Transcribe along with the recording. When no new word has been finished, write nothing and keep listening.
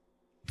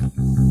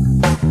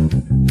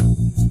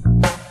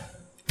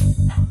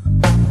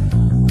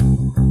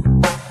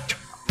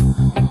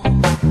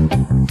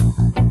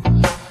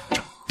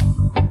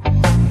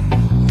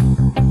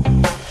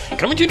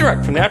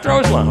direct from the After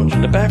Hours Lounge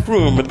in the back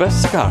room of the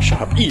best cigar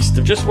shop east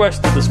of just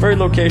west of this very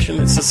location.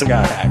 It's the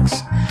Cigar Hacks,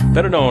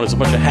 better known as a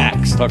bunch of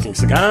hacks talking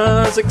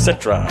cigars,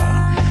 etc.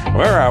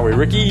 Where are we,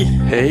 Ricky?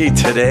 Hey,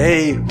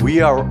 today we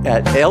are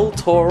at El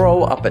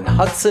Toro up in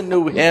Hudson,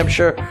 New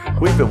Hampshire.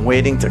 We've been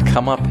waiting to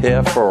come up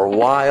here for a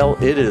while.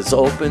 It is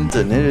opened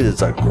and it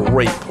is a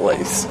great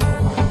place.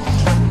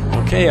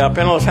 Okay, our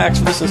panel of hacks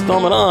for this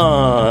installment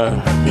are,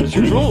 as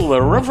usual,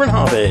 the Reverend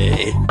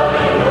Harvey.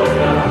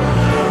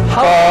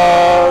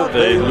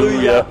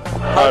 Hallelujah,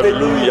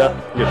 hallelujah,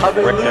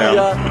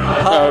 hallelujah,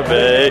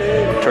 Harvey.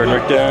 Turn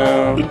Rick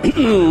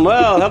down.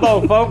 Well,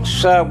 hello,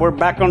 folks. We're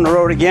back on the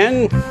road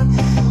again.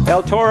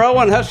 El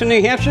Toro in Hudson,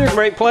 New Hampshire.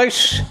 Great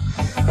place.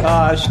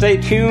 Stay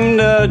tuned.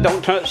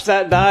 Don't touch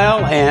that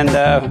dial. And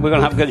we're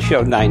going to have a good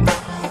show tonight.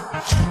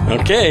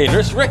 Okay,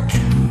 Nurse Rick.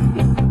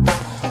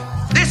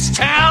 This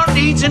town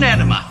needs an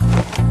enema.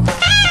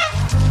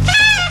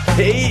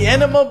 Hey,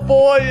 Enema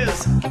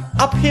Boys,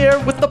 up here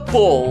with the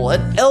bull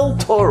at El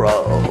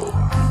Toro.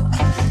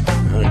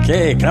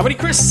 Okay, Comedy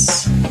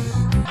Chris.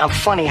 I'm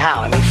funny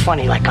how? I mean,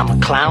 funny like I'm a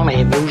clown. I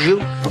amuse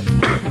you.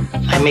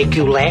 I make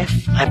you laugh.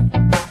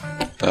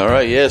 All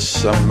right,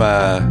 yes, I'm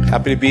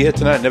happy to be here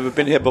tonight. Never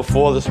been here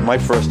before. This is my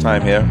first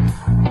time here.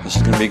 This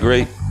is going to be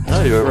great.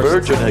 Oh, you're a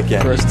virgin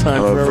again. First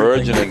time I'm for a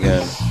virgin everything.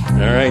 again.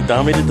 All right,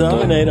 Dommy the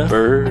Dominator.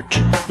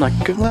 Virgin.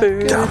 Like a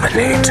bird.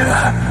 Dominator.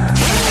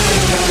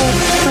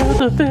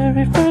 The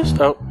very first.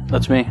 Oh,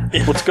 that's me.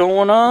 What's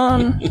going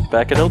on?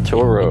 Back at El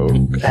Toro.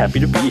 Happy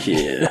to be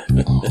here.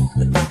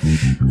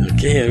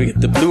 Okay, we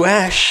get the Blue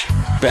Ash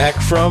back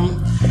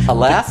from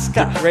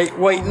Alaska. Great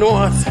White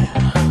North.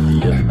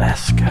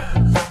 Alaska.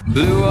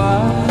 Blue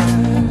eyes,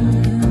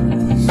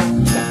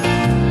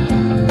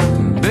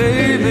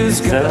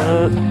 baby's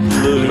got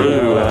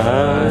Blue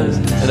eyes.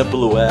 And a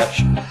blue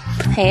ash.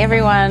 Hey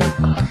everyone.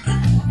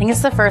 I think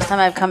it's the first time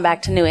I've come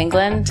back to New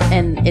England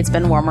and it's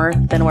been warmer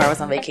than where I was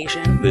on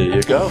vacation. There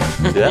you go.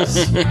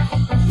 Yes.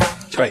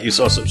 That's right, you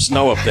saw some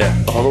snow up there.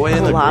 All the way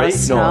in the A lot of Great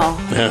snow.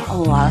 North. Yeah. A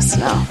lot of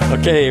snow.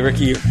 Okay,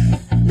 Ricky,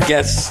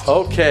 guess.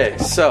 Okay,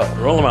 so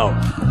Roll them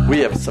out. we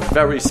have some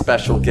very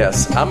special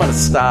guests. I'm going to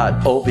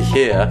start over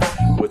here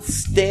with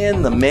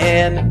Stan the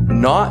Man,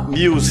 not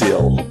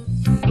Musial.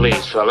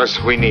 Please, fellas,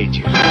 we need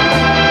you.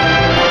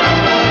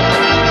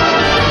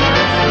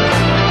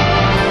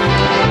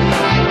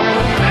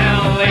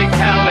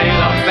 Kelly,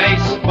 the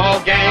baseball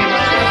game.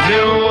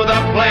 Knew the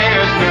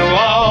players, knew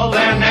all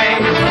their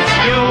names.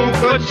 You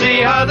could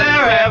see her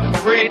there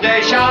every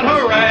day, shout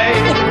hooray.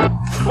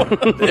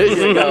 There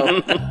you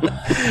go.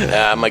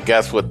 I'm a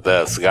guest with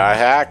the Cigar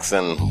Hacks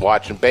and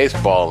watching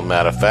baseball, as a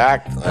matter of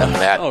fact. And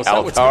at Oh, is that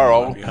El what's going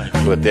Toro on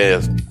behind with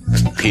the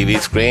TV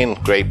screen,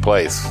 great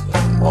place.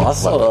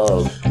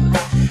 Awesome.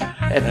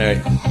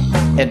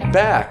 And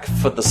back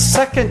for the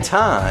second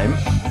time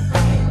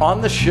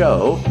on the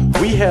show,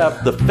 we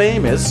have the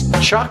famous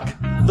Chuck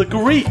the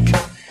Greek.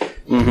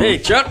 Hey,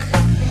 Chuck.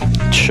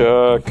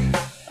 Chuck.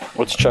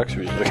 What's Chuck's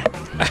music?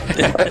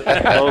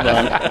 Hold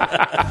on.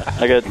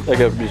 I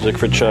got music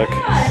for Chuck.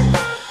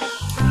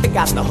 I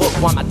got the hook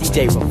while my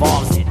DJ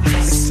revolves it.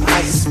 Ice,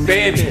 ice,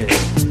 baby.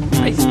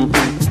 Ice.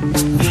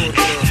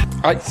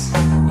 Ice.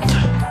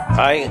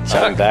 Hi,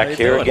 Chuck, I'm how back you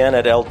here doing? again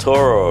at El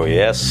Toro.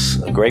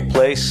 Yes, a great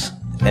place.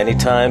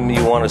 Anytime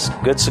you want a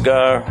good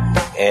cigar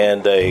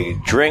and a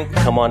drink,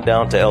 come on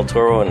down to El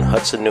Toro in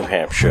Hudson, New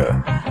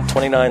Hampshire.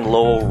 29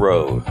 Lowell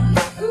Road.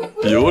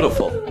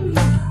 Beautiful.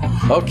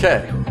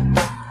 Okay.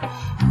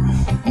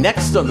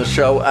 Next on the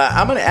show,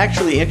 I'm going to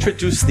actually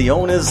introduce the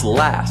owners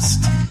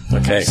last.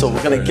 Okay. So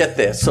we're going to get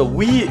there. So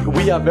we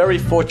are very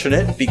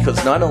fortunate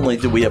because not only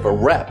do we have a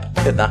rep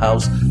in the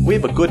house, we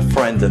have a good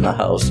friend in the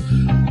house.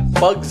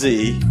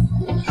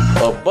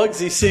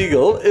 Bugsy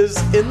Siegel is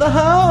in the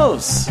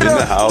house. In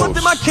the house. Looked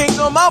at my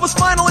kingdom, I was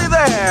finally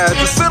there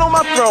to sit on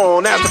my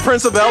throne as the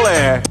Prince of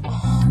Bel-Air.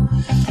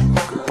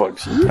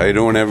 How you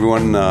doing,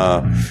 everyone?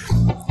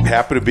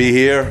 Happy to be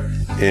here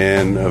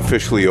and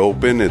officially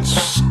open.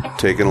 It's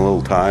taken a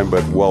little time,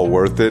 but well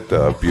worth it.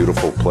 A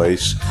beautiful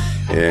place.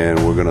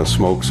 And we're going to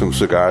smoke some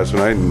cigars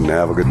tonight and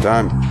have a good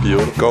time.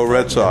 Beautiful. Go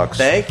Red Sox.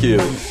 Thank you.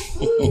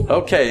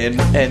 Okay,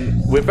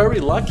 and we're very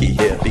lucky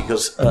here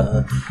because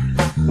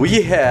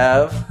we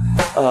have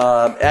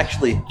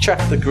actually Chuck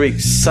the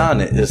Greek's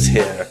son is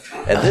here,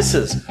 and this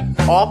is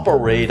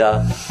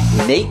operator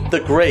Nate the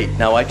Great.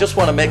 Now, I just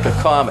want to make a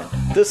comment.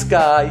 This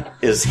guy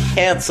is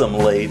handsome,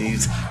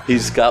 ladies.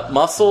 He's got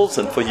muscles,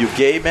 and for you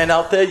gay men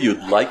out there,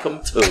 you'd like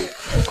him too.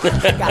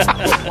 I got the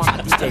hook while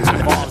my DJ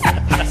revolves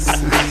it.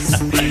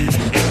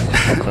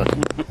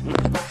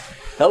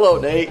 Hello,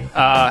 Nate.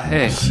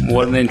 Hey,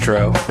 what an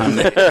intro. I'm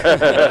at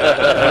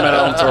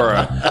El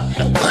Toro.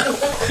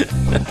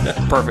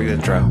 Perfect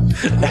intro.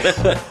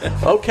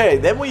 Okay,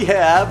 then we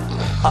have,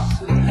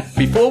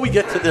 before we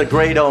get to the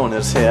great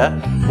owners here,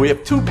 we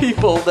have two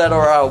people that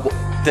are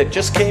that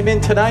just came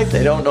in tonight.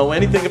 They don't know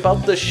anything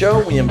about this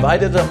show. We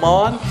invited them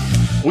on.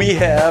 We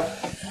have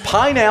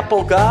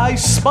Pineapple Guy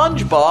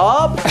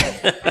SpongeBob.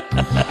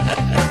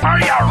 Are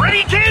you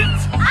ready,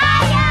 kids?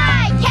 Aye,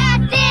 aye,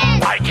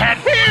 Captain! I can't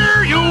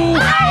hear you.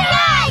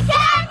 Aye,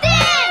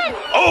 Captain!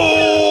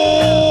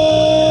 Oh!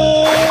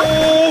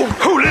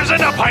 Who lives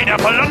in a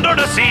pineapple under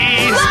the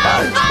sea?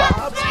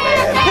 SpongeBob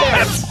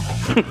SquarePants.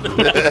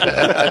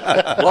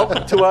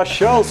 Welcome to our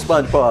show,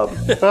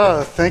 SpongeBob.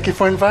 Oh, thank you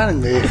for inviting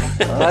me.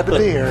 Glad to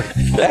be here.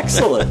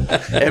 Excellent.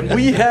 And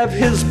we have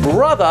his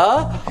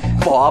brother,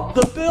 Bob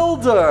the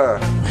Builder.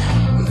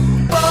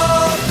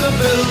 Bob the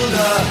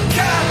Builder,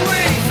 can we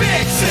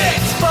fix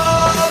it?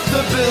 Bob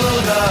the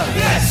Builder,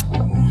 yes!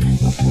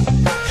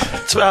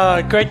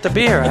 It's great to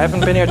be here. I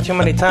haven't been here too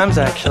many times,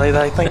 actually.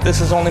 I think this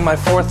is only my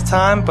 4th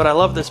time, but I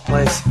love this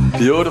place.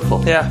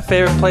 Beautiful. Yeah,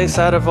 favorite place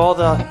out of all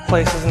the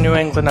places in New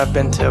England I've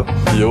been to.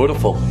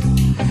 Beautiful.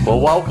 Well,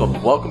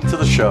 welcome. Welcome to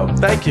the show.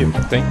 Thank you.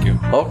 Thank you.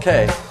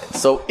 Okay,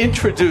 so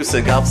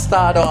introducing, I'll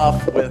start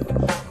off with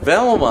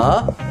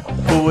Velma,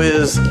 who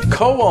is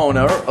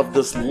co-owner of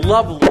this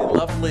lovely,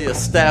 lovely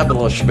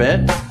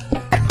establishment.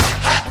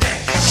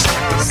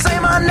 Say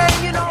my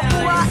name, you know who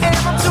I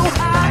am. I'm too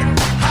high.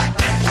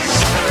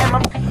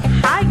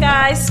 Hi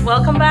guys,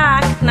 welcome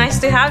back. Nice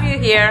to have you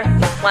here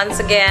once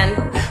again.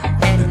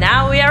 And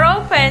now we are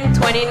open,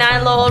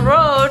 29 Lowell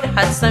Road,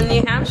 Hudson,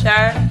 New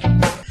Hampshire.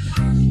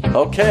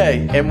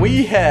 Okay, and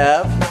we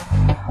have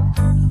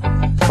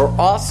her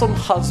awesome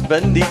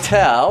husband,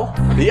 Nital,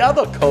 the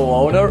other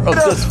co-owner of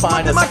this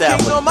fine My kingdom,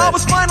 establishment. I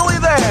was finally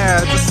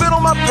there to sit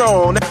on my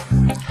throne.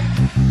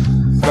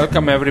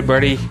 Welcome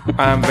everybody.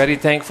 I'm very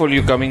thankful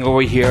you coming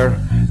over here,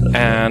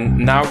 and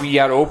now we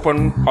are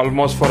open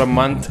almost for a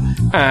month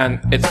and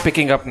it's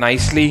picking up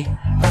nicely,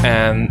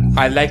 and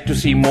I like to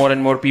see more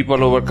and more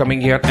people over coming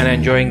here and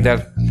enjoying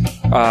their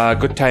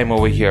good time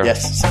over here.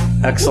 Yes,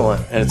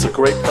 excellent. And it's a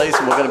great place,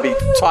 and we're going to be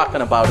talking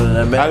about it in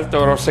a minute. El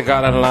Toro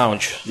Cigar and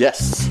Lounge.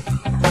 Yes.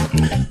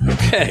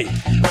 Okay.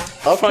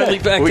 Finally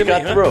back we to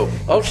got me, huh? through.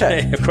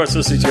 Okay. Of course,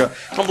 this is your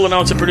humble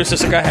announcer, producer,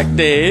 Cigar Hack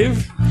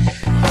Dave.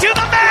 To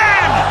the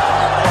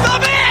man! The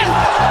man!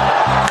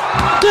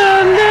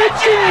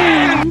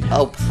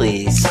 Oh,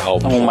 please. Oh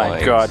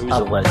my God, who's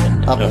a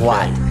legend? Of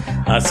what?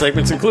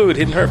 Segments include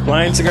Hidden Herb,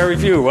 Blind Cigar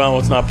Review. Well,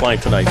 it's not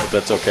blind tonight, but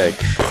that's okay.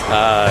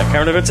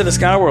 Current events in the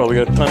cigar world. We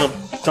got a ton of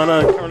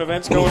current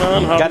events going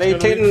on. Got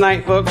 18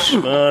 tonight, folks.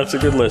 It's a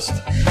good list.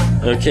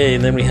 Okay,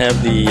 and then we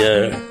have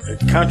the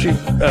country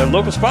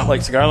local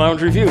spotlight Cigar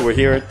Lounge Review. We're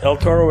here at El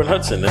Toro and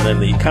Hudson, and then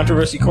the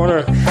Controversy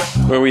Corner,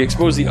 where we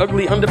expose the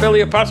ugly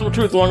underbelly of possible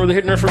truth, along with the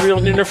Hidden Herb for real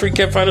and Hidden Herb free.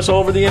 Can't find us all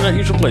over the internet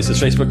usual places: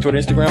 Facebook, Twitter,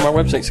 Instagram, our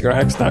website,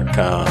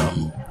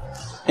 cigarhacks.com.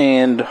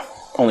 And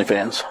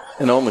OnlyFans.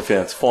 And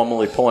OnlyFans,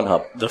 formerly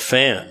Pornhub. The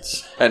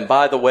fans. And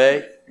by the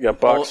way, You got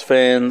box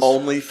fans,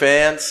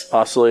 OnlyFans,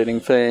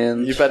 oscillating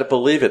fans. You better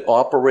believe it.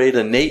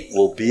 Operator Nate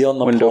will be on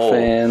the window pole.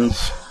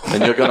 fans.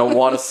 And you're going to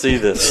want to see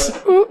this.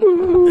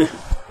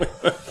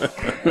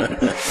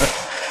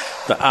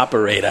 The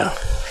operator.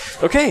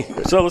 Okay,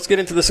 so let's get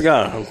into the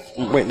cigar.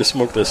 I'm waiting to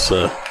smoke this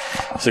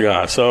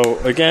cigar. So,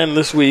 again,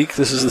 this week,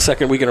 this is the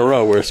second week in a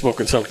row we're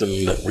smoking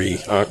something that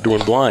we aren't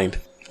doing blind.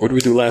 What did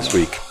we do last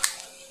week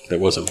that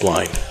wasn't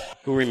blind?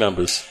 Who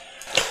remembers?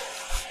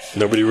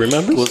 Nobody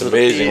remembers? It's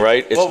amazing,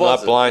 right? It's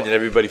not blind and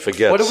everybody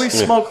forgets. What did we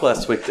smoke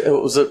last week?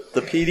 Was it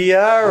the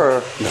PDR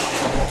or? No.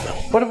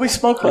 What did we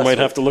smoke last week? You might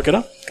have to look it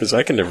up, because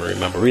I can never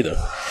remember either.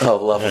 Oh,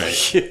 lovely.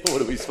 Right. What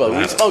did we smoke?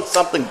 We smoked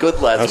something good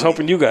last week. I was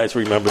hoping you guys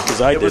remembered, because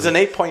I did. It was an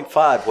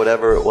 8.5,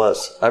 whatever it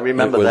was. I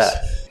remember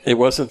that. It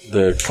wasn't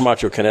the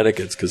Camacho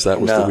Connecticut's, because that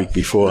was the week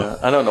before. No,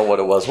 I don't know what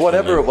it was.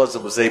 Whatever it was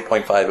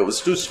 8.5. It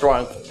was too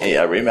strong for me.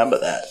 I remember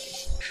that.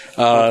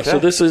 So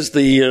this is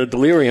the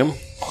Delirium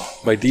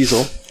by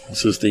Diesel.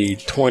 This is the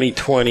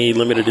 2020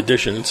 limited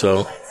edition.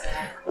 So,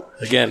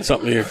 again,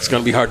 something that's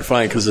going to be hard to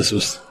find because this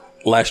was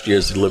last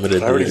year's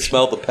limited I already edition.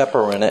 smelled the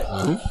pepper in it.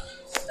 Mm-hmm.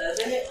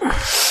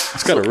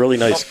 It's got a really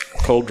nice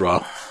cold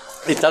draw.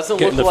 It doesn't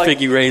Getting look the like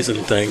figgy raisin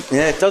thing.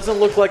 Yeah, it doesn't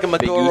look like a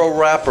Maduro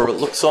wrapper. It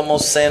looks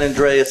almost San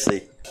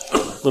Andreas-y. A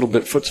little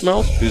bit foot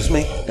smell. Excuse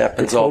me.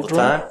 Happens all the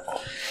time.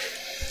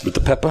 With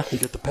the pepper. You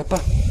get the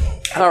pepper?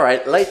 All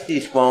right, light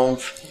these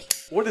bones.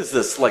 What is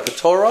this, like a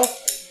Toro?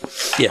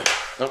 Yeah.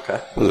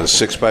 Okay. Was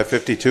it a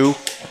 6x52?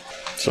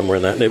 Somewhere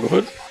in that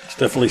neighborhood. It's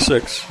definitely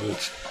 6.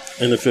 It's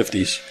in the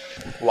 50s.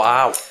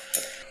 Wow.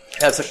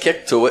 Has a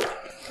kick to it.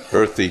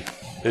 Earthy.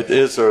 It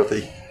is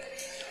earthy.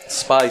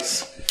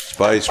 Spice.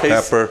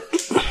 Pepper.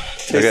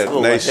 Tastes a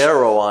little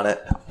arrow on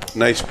it.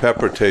 Nice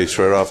pepper taste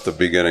right off the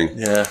beginning.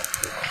 Yeah.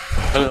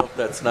 I don't know if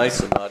that's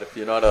nice or not if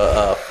you're not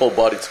a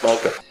full-bodied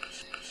smoker.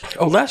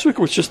 Oh, last week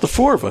it was just the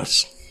 4 of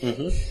us.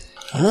 Mm-hmm.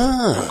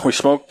 Ah. We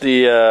smoked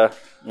the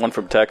one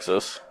from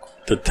Texas.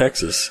 The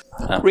Texas.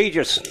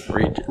 Regis.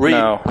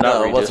 No,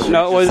 not Regis.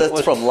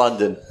 That's from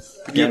London.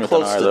 You're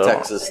close to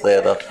Texas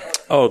there, though.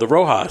 Oh, the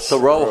Rojas. The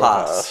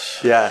Rojas.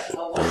 Yeah.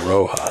 The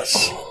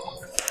Rojas.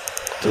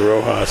 The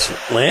Rojas.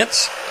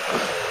 Lance?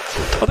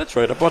 Oh, that's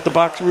right. I bought the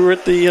box. We were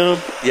at the...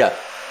 yeah.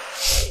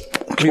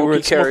 We were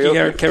at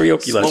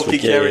karaoke last Smoky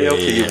week. karaoke.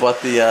 Yeah. You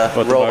bought the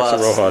Bought the box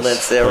of Rojas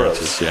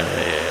Lanceros.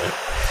 Yeah.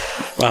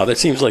 Wow, that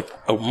seems like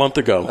a month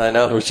ago. I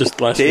know. It was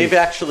just last Dave week.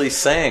 actually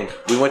sang.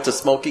 We went to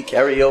Smoky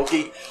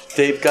Karaoke.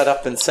 Dave got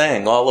up and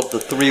sang all of the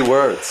 3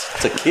 words.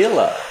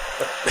 Tequila.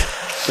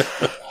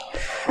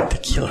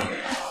 Tequila.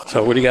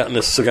 So what do you got in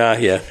this cigar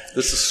here?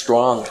 This is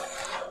strong.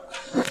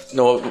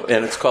 No,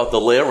 and it's called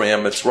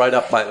Delirium. It's right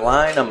up my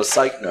line. I'm a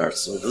psych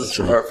nurse, so this is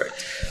perfect.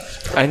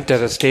 Enter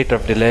a state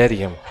of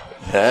delirium.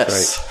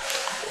 Yes.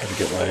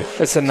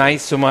 It's a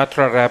nice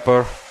Sumatra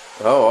wrapper.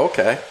 Oh,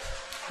 okay.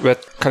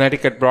 With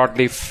Connecticut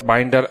broadleaf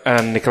binder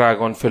and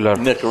Nicaraguan filler.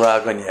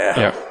 Nicaraguan,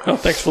 yeah. Oh,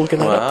 thanks for looking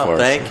that up for us.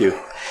 Thank you.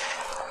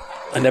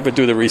 I never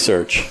do the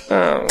research.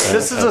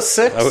 This is a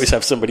 6? I always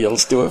have somebody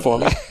else do it for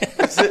me.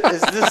 Is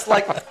this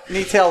like,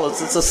 is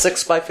this a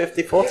 6 by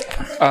 54?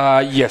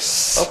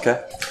 Yes.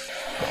 Okay.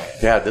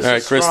 Yeah, this All right,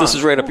 is Chris, strong. this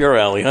is right up your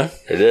alley, huh?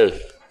 It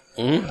is.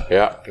 Mm-hmm.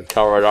 Yeah, you can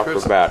tell right off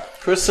the bat.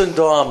 Chris and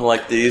Dom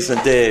like these,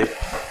 and Dave.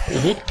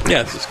 Mm-hmm.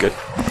 Yeah, this is good.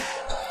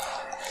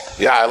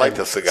 Yeah, I like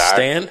the cigar.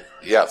 Stan?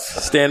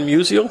 Yes. Stan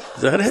Musial?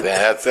 Is that it?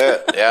 That's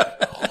it,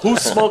 yeah.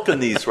 Who's smoking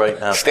these right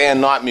now? Stan,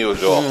 not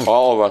Musial.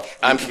 All of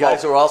us. You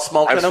guys are all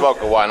smoking I'm them?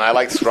 smoking one. I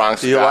like strong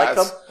cigars. Do you like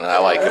them? And I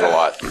like it a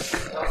lot.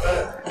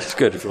 It's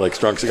good if you like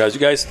strong cigars. You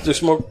guys do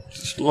smoke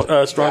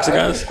strong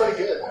cigars?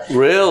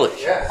 Really?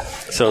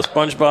 So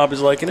SpongeBob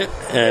is liking it,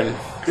 and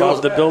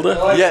Bob the Builder?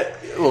 Yeah,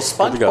 well,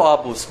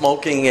 SpongeBob was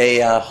smoking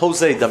a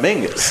Jose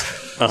Dominguez.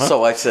 Uh-huh.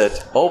 So I said,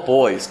 oh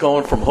boy, he's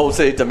going from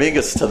Jose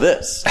Dominguez to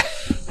this.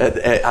 And,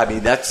 I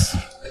mean,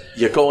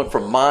 you're going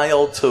from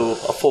mild to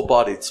a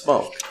full-bodied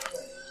smoke.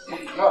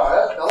 No,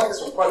 I like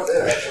this one quite a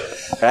bit,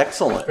 actually.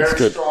 Excellent.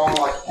 Very strong,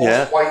 like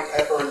Yeah. white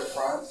pepper in the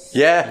front.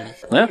 Yeah.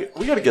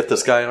 We got to get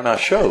this guy on our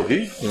show.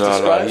 He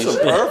describes he's-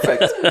 him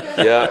perfect.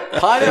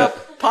 Yeah.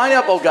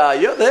 Pineapple guy,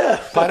 you're there.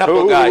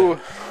 Pineapple guy.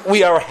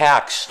 We are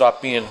hacks.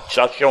 Stop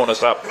showing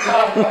us up.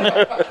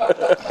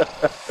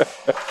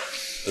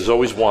 There's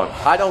always one.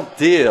 I don't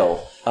dare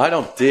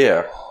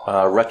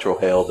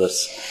retrohale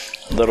this.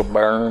 Little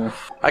burn.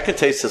 I can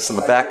taste this in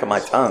the back of my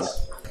tongue.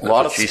 A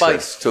lot of what she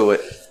spice to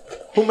it.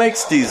 Who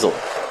makes Diesel?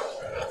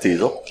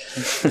 Diesel.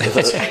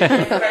 This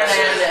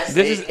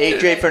is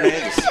AJ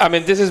Fernandez. I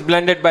mean, this is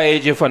blended by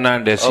AJ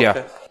Fernandez.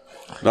 Yeah.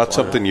 Not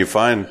something you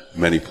find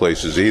many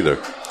places either.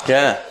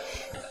 Yeah.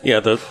 Yeah,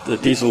 the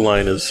Diesel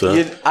line is...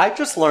 I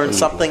just learned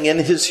something in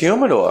his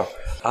humidor.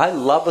 I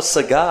love a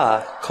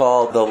cigar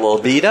called the La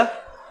Vida,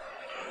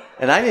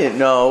 and I didn't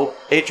know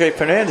AJ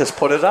Fernandez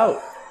put it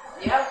out.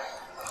 Yeah.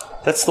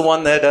 That's the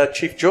one that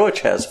Chief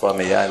George has for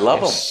me. I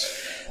love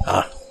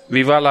him.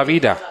 Viva la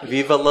vida.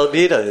 Viva La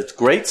Vida. It's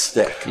great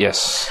stick.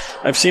 Yes.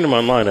 I've seen him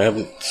online. I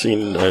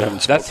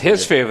haven't That's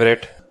his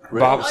favorite.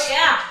 Bob's. Oh,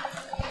 yeah.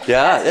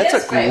 Yeah, that's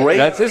a great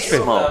That's his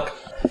favorite. smoke.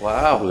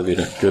 Wow. La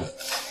Vida. Good.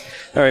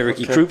 All right,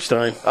 Ricky, troops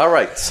time. All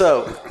right,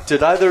 so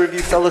did either of you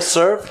fellas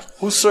serve?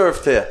 Who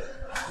served here?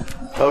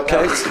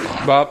 Okay.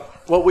 Bob.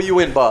 What were you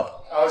in, Bob?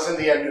 I was in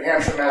the New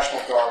Hampshire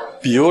National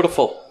Guard.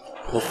 Beautiful.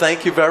 Well,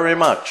 thank you very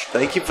much.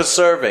 Thank you for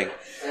serving.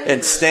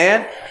 And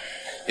Stan?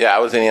 Yeah, I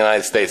was in the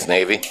United States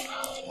Navy.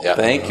 Yeah.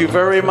 Thank you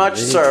very much,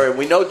 sir.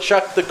 We know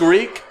Chuck the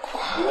Greek.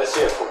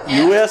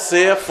 U.S.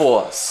 Air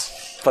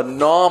Force.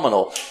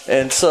 Phenomenal.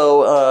 And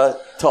so,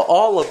 to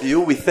all of you,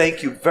 we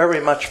thank you very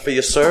much for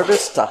your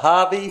service. To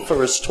Harvey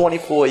for his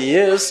 24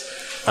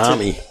 years.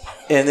 Army.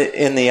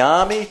 In the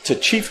Army. To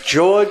Chief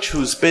George,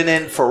 who's been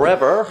in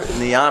forever in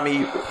the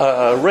Army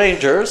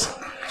Rangers.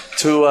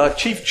 To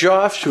Chief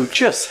Josh, who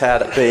just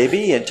had a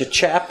baby. And to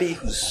Chappie,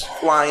 who's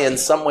flying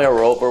somewhere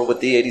over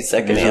with the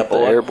 82nd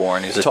Airborne.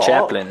 Airborne. He's a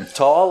chaplain.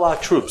 To all our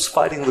troops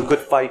fighting the good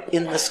fight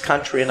in this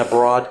country and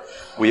abroad,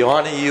 we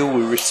honor you,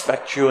 we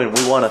respect you, and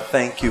we want to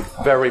thank you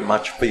very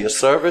much for your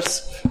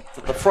service.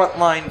 To the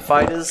frontline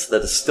fighters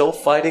that are still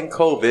fighting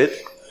COVID,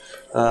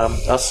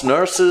 us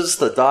nurses,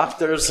 the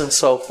doctors, and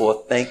so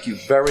forth, thank you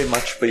very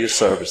much for your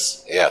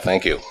service. Yeah,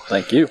 thank you.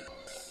 Thank you.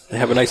 They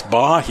have a nice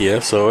bar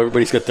here, so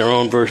everybody's got their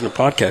own version of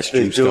podcast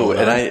They juice do, going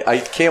and on. I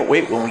can't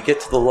wait when we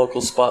get to the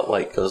local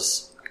spotlight,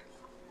 because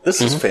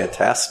this is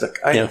fantastic.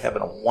 I am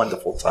having a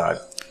wonderful time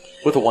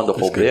with a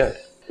wonderful beer.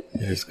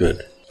 It's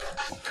good.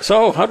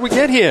 So, how'd we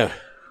get here?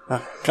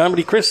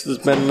 Comedy Chris has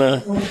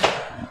been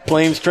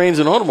planes, trains,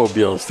 and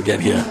automobiles to get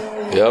here.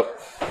 Yep.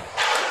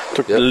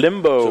 Took the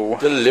limbo.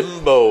 The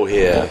limbo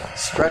here.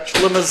 Stretch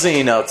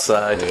limousine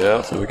outside.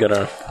 Yeah. So we got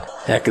our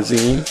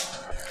Hackazine.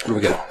 What do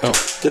we got? Oh,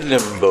 The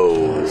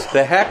limbo.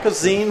 The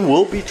Hackazine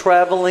will be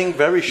traveling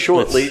very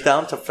shortly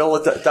down to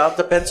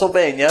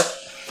Pennsylvania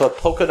for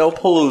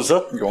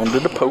Pocono-Palooza. Going to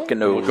the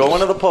Poconos. We're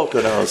going to the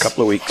Poconos. a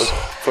couple of weeks.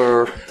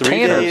 For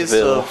 3 days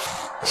Tannersville. of...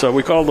 So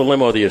we call the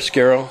limo the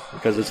Oscuro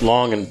because it's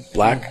long and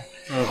black.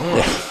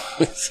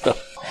 So,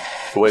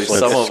 The way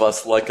some of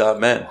us like our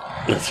men.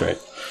 that's right.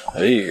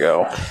 There you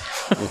go.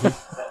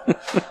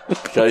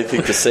 Got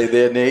anything to say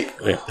there, Nate?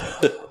 Yeah.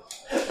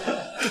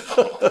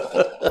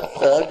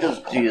 I'm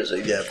just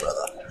teasing, yeah,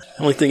 brother.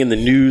 The only thing in the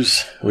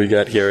news we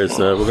got here is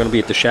we're going to be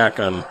at the Shack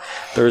on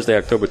Thursday,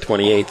 October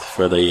 28th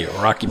for the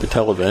Rocky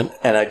Patel event.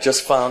 And I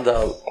just found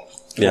out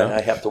that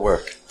I have to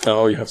work.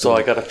 Oh, you have So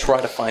to. I got to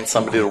try to find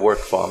somebody to work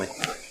for me.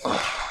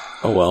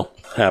 Oh, well.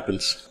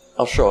 Happens.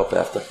 I'll show up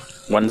after.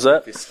 When's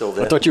that? If he's still I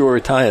there. thought you were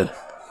retired.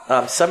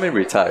 I'm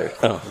semi-retired.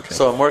 Oh, okay.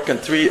 So I'm working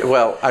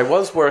I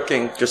was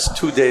working just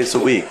 2 days a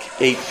week,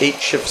 eight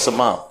shifts a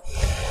month.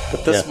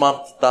 But this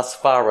month, thus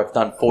far, I've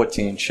done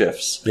 14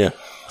 shifts. Yeah,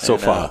 so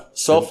far.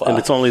 And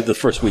it's only the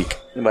first week.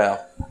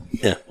 Well,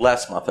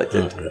 last month I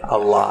did a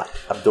lot.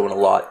 I'm doing a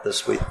lot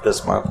this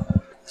month.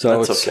 So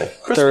that's it's okay.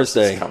 Christmas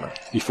Thursday is coming.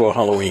 before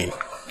Halloween.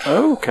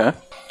 Oh, okay.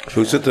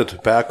 Who's at the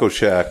Tobacco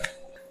Shack?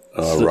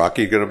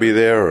 Rocky going to be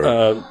there?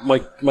 Or?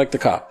 Mike the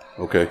Cop.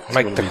 Okay.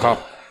 Mike the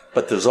Cop.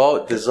 But there's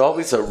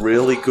always a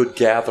really good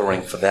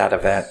gathering for that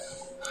event.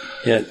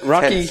 Yeah,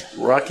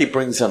 Rocky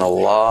brings in a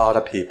lot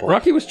of people.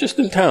 Rocky was just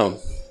in town.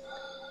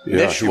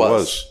 Yeah, Nish he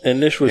was. And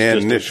Nish was And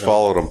just Nish in town.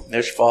 followed him.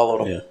 Nish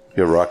followed him.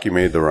 Yeah, Rocky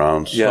made the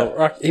rounds. Yeah.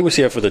 So he was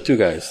here for the two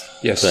guys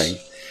thing.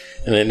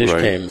 And then Nish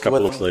Right. came a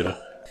couple weeks later.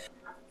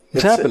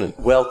 What's happening?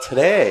 Well,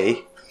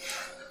 today,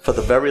 for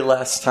the very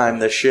last time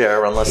this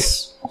year,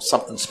 unless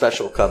something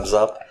special comes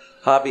up,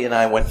 Javi and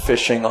I went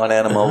fishing on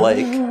Animal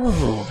Lake.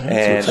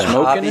 And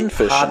Smoking and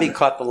fishing. Javi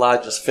caught the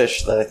largest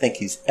fish that I think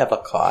he's ever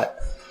caught.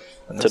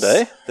 And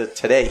Today?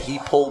 Today, he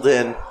pulled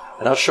in,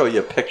 and I'll show you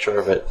a picture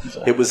of it.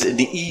 It was an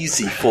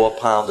easy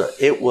 4-pounder.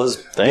 It was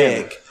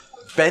big.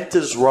 Bent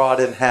his rod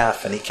in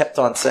half, and he kept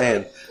on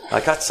saying,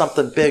 I got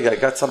something big,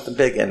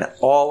 and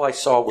all I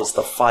saw was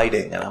the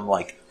fighting, and I'm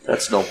like,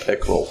 that's no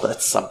pickerel,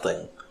 that's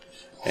something.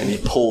 And he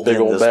pulled Big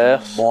in old this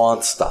bass?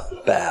 monster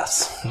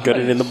bass. Got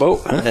it in the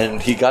boat, huh?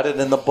 And he got it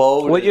in the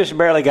boat. We just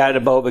barely got in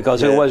the boat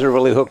because it wasn't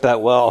really hooked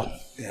that well.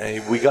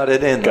 Yeah, we got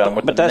it in.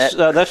 But that's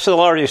the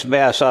largest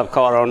bass I've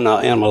caught on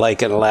Animal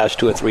Lake in the last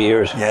 2 or 3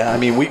 years. Yeah, I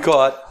mean, we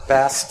caught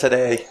bass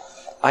today.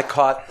 I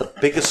caught the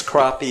biggest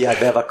crappie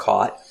I've ever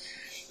caught.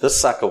 This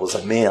sucker was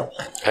a meal.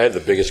 I had the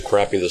biggest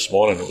crappie this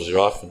morning. It was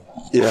Yoffman.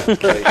 Yeah.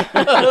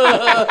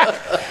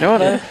 No,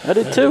 I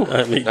did too.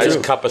 Nice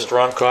cup of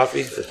strong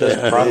coffee. The best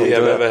crappie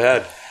I've ever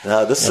had.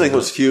 This thing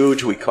was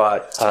huge. We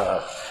caught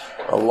a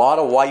lot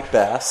of white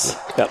bass.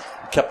 Yep.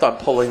 Kept on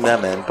pulling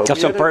them in. But Got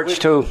some perch,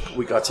 too.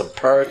 We got some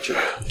perch.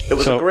 It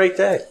was a great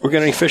day. We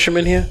got any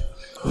fishermen here?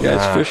 You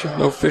guys fishing?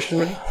 No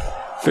fishermen?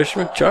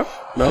 Fishermen? Chuck?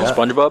 No? Yeah.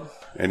 SpongeBob?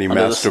 Any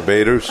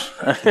masturbators?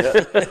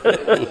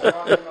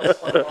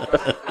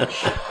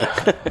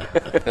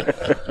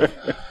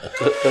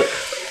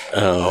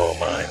 Oh,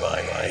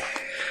 my.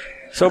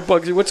 So,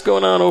 Bugsy, what's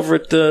going on over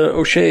at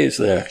O'Shea's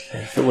there?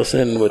 Fill us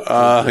in with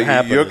what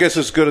happened. Your guess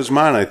is as good as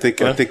mine. I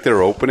think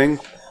they're opening.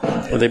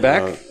 Are they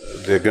back?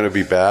 They're going to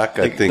be back.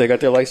 I think they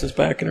got their license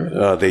back and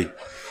everything? they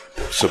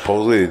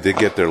supposedly did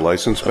get their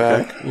license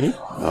back.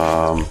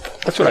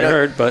 That's what I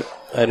heard, but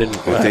I didn't.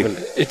 I think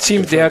haven't- It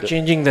seems they are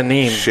changing the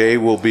name. Shea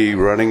will be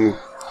running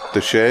the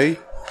Shea,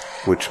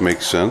 which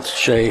makes sense.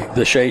 Shay. Yeah,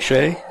 the Shea.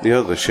 Shay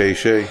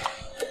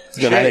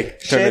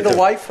the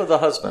wife or the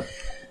husband?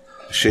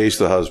 Shea's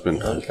the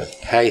husband. Okay.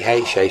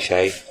 Hey,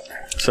 Shay.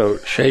 So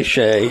Shay.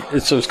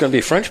 So it's going to be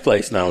a French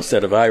place now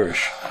instead of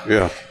Irish.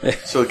 Yeah.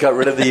 So it got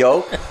rid of the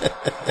O?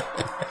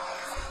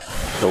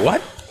 The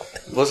what?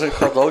 Wasn't it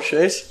called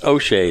O'Shea's?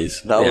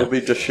 O'Shea's. Now it'll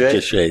be just Shay?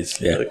 Just Shays,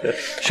 yeah. Okay.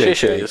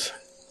 Shays.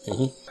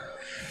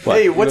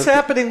 Hey, what's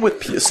happening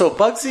with... So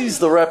Bugsy's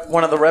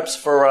one of the reps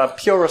for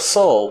Pura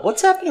Soul.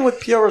 What's happening with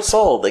Pura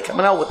Soul? They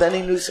coming out with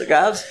any new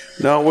cigars?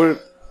 No,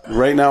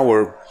 right now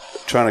we're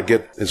trying to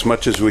get as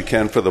much as we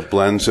can for the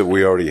blends that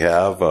we already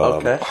have.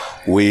 Okay.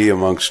 We,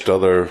 amongst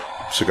other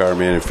cigar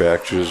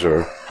manufacturers,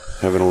 are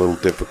having a little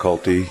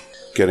difficulty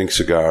getting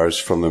cigars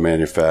from the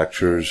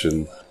manufacturers,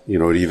 and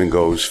it even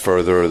goes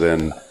further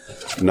than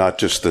not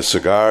just the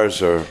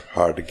cigars are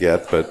hard to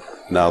get, but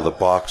now the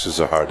boxes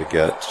are hard to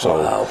get.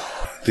 So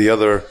the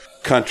other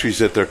countries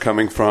that they're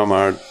coming from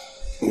aren't,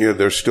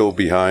 they're still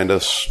behind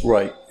us,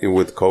 right?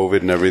 With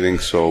COVID and everything.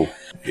 So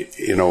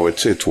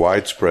it's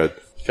widespread.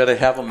 Got to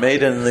have them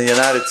made in the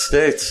United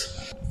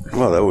States.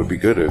 Well, that would be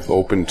good if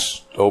open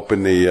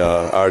the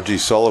R.G.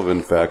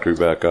 Sullivan factory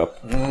back up.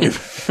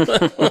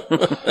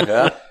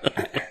 Yeah.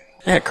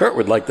 Yeah, Kurt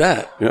would like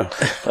that. Yeah.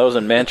 That was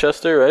in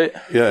Manchester, right?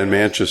 Yeah, in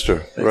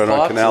Manchester, right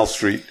on Canal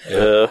Street.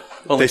 Yeah.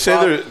 They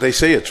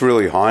say it's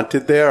really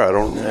haunted there.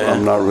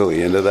 I'm not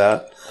really into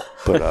that,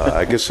 but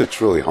I guess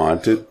it's really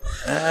haunted.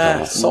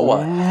 So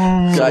what?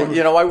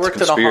 I worked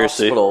in a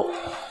hospital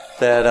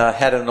that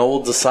had an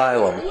old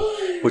asylum,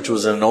 which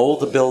was an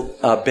old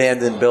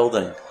abandoned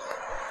building.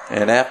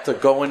 And after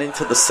going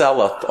into the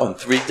cellar on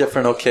 3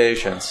 different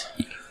occasions,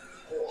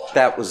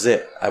 that was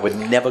it. I would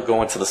never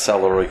go into the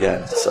cellar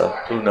again. So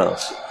who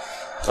knows?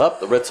 Oh,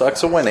 the Red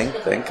Sox are winning.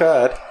 Thank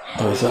God.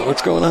 Oh, is that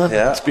what's going on?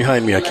 Yeah. It's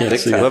behind me. I can't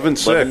see.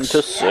 11-6.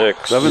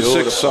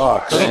 11-6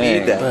 Sox. They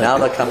need that. Now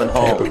they're coming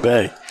home. Tampa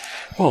Bay.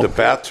 The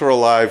Bats are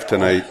alive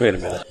tonight. Wait a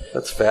minute.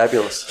 That's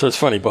fabulous. So it's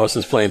funny.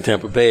 Boston's playing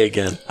Tampa Bay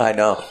again. I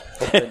know.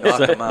 Hope they knock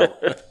them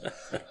out.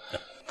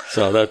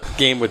 So that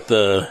game with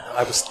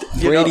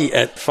Brady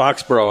at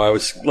Foxborough, I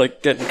was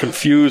like getting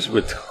confused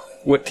with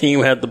what team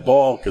had the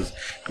ball because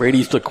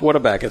Brady's the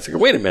quarterback. It's like,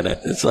 wait a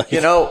minute. It's like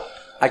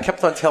I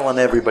kept on telling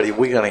everybody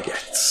we're going to get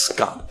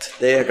skunked.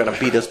 They are going to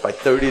beat us by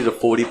 30 to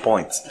 40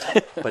 points.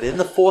 But in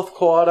the fourth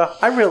quarter,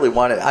 I really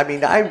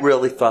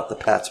thought the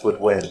Pats would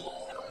win.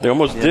 They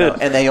almost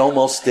did. And they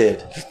almost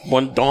did.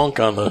 One donk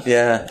on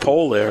the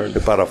pole there.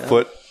 About a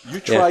foot. You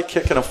try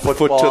kicking a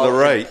football to the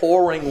right. in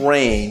pouring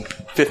rain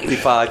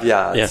 55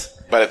 yards. Yeah.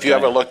 But if you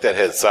ever looked at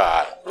his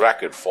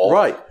record full,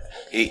 right,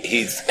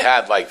 he's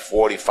had like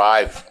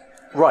 45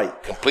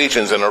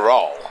 completions in a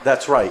row.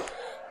 That's right.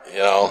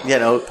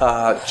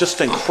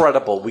 Just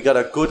incredible. We got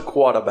a good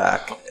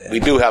quarterback. We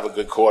do have a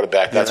good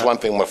quarterback. That's one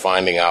thing we're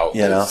finding out.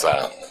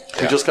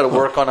 We just got to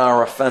work on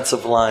our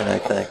offensive line, I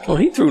think. Well,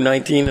 he threw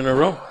 19 in a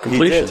row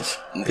completions.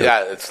 He did.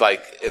 Yeah,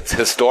 it's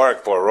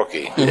historic for a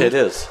rookie. Mm-hmm. It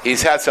is.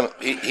 He's had some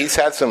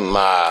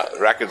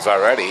records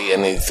already,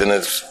 and he's in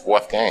his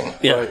fourth game.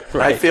 Yeah,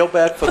 right. I feel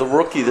bad for the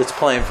rookie that's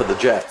playing for the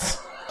Jets.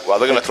 Well,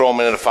 they're going to throw him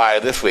in the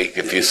fire this week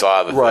if you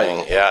saw the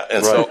thing. Yeah,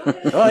 and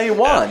well, he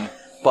won,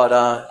 but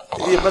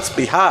it must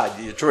be hard.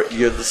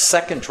 You're the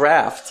second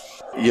draft.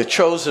 You're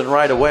chosen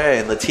right away,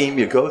 and the team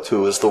you go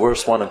to is the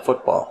worst one in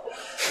football.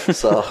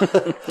 So,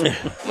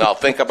 now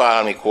think about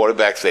how many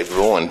quarterbacks they've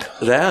ruined.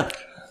 Yeah,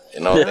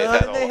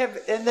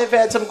 they've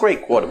had some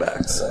great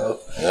quarterbacks.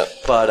 So,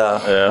 but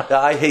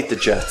I hate the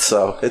Jets,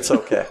 so it's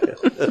okay.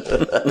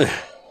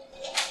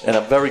 And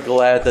I'm very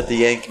glad that the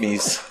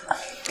Yankees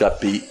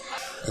got beat.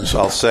 So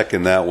I'll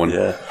second that one.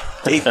 Yeah.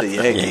 Hate the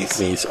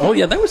Yankees. Oh,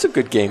 yeah, that was a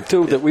good game,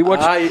 too, that we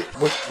watched.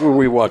 What were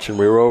we watching?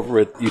 We were over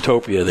at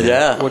Utopia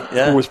there.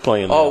 Who was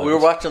playing there? Oh, we were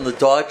watching the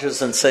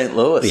Dodgers in St.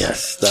 Louis.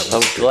 Yes. That was I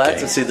was glad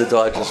to see the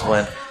Dodgers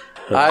win.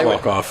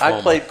 I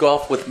played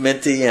golf with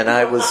Minty, and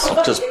I was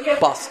just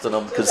busting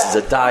him because he's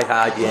a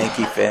diehard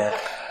Yankee fan.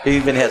 He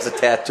even has a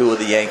tattoo of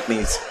the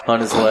Yankees on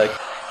his leg.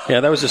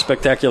 Yeah, that was a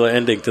spectacular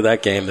ending to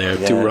that game there.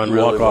 2-run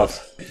really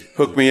walk-off.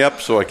 Hook me up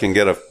so I can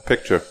get a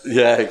picture.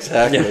 Yeah,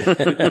 exactly.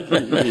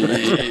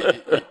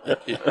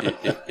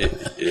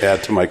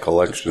 Add to my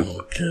collection.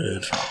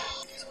 Good.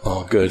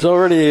 Oh, good. So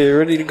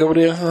ready to go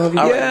there?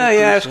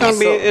 Yeah. It's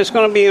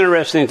gonna be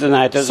interesting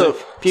tonight. There's a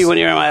few in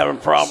here I have a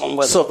problem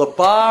with. So the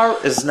bar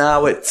is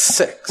now at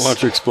 6. Why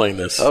don't you explain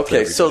this?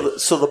 Okay, so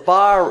the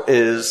bar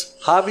is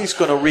Javi's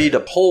going to read a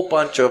whole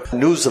bunch of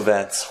news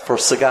events for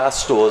cigar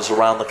stores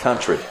around the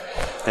country,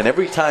 and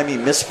every time he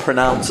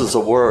mispronounces a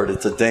word,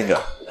 it's a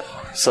dinger.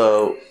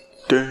 So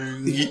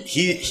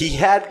he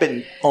had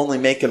been only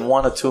making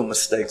 1 or 2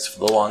 mistakes for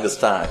the longest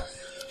time.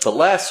 But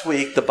last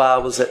week, the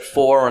bar was at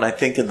 4, and I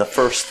think in the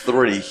first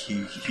 3,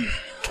 he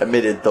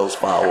committed those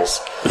fouls.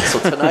 So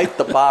tonight,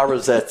 the bar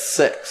is at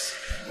 6,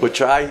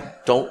 which I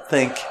don't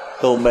think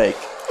he'll make.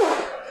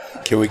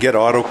 Can we get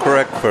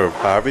autocorrect for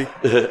Harvey?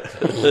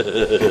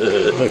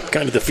 It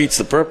kind of defeats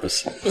the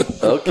purpose.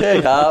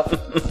 Okay, Harv.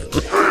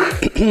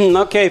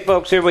 Okay,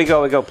 folks, here we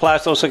go. We go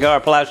Plasto Cigar,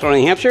 Plasto,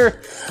 New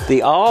Hampshire.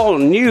 The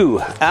all-new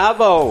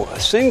Avo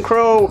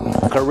Synchro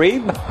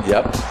Caribe.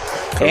 Yep.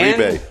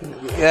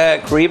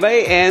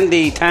 Caribe and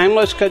the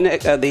Timeless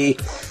Connect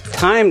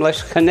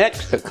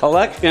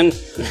collection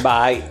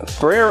by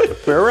Ferrell. Oh,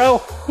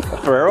 Ferrell.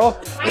 Ferrio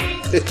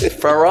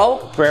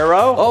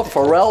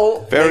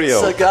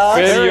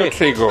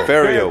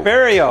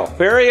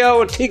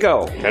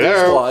Tigo.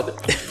 Hello.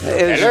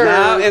 Is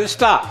now in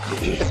stock.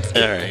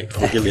 All right,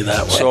 I'll give you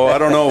that one. So I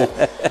don't know,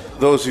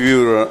 those of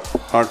you that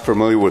aren't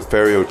familiar with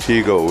Ferrio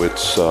Tigo,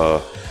 it's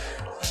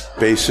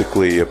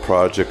basically a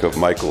project of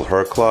Michael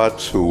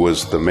Herklotz, who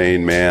was the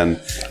main man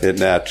at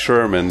Nat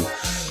Sherman,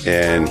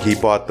 and he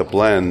bought the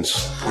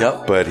blends,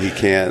 but he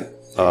can't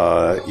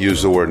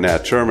use the word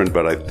Nat Sherman,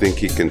 but I think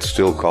he can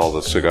still call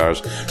the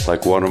cigars.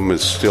 Like one of them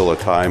is still a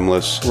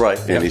Timeless,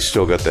 and he's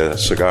still got the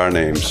cigar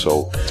name,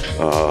 so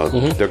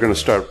they're going to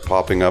start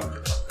popping up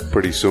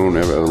pretty soon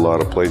at a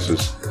lot of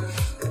places.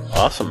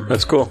 Awesome.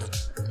 That's cool.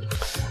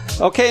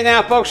 Okay,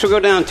 now, folks, we'll go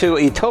down to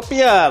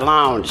Utopia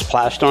Lounge,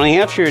 Plasto, New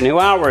Hampshire. New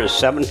hours,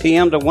 7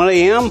 p.m. to 1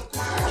 a.m.,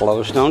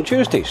 closed on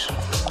Tuesdays.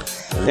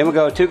 Then we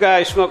go Two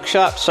Guys Smoke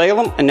Shop,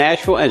 Salem, and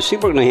Nashville, and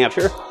Seabrook, New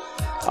Hampshire.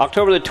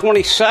 October the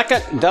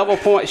 22nd, Double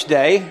Points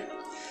Day.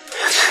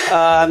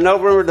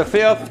 November the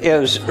 5th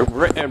is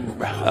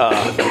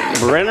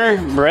Brenner.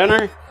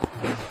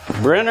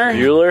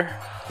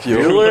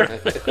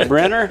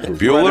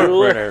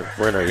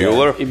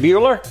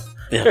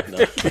 Yeah,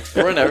 no.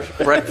 Brenner,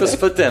 breakfast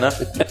for dinner.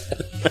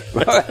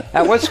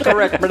 What's the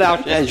correct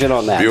pronunciation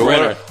on that?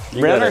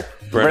 Brenner.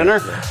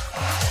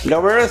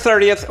 November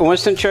 30th,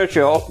 Winston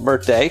Churchill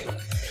birthday.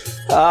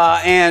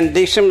 And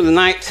December the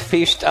 9th,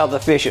 Feast of the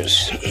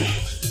Fishes.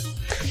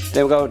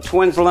 Then we go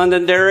Twins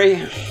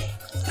Londonderry.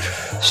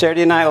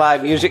 Saturday Night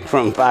Live music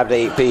from 5 to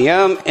 8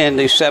 p.m. in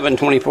the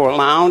 724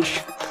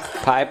 Lounge.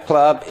 Pipe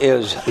Club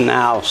is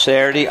now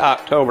Saturday,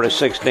 October the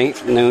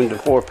 16th, noon to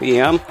 4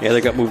 p.m. Yeah,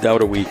 they got moved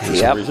out a week for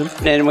some reason.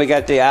 Then we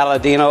got the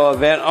Aladino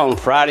event on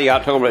Friday,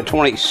 October the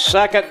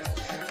 22nd,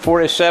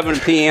 4 to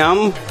 7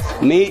 p.m.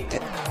 Meet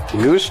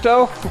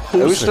Gusto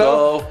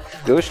Herrera.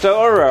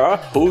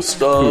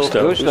 Gusto.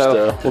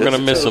 We're going to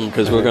miss him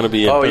because we're going to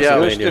be in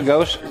Pennsylvania.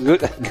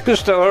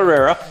 Gusto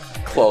Herrera.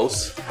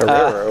 close.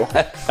 Herrero.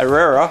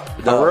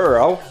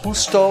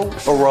 Gusto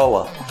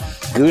Aroa.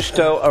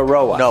 Gusto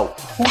Aroa. No,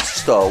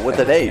 Gusto with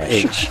an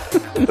H.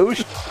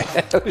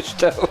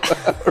 Gusto.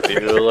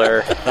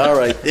 Bueller. All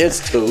right, there's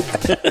two.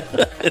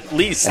 At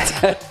least.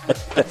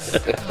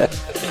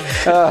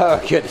 Oh,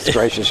 goodness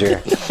gracious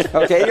here.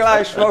 Okay,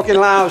 Eli Smoking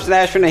Lounge,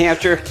 Nashville, New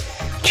Hampshire.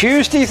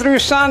 Tuesday through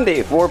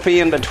Sunday, 4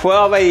 p.m. to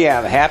 12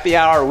 a.m. Happy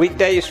hour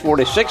weekdays, 4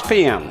 to 6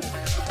 p.m.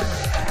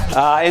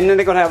 And then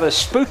they're going to have a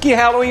spooky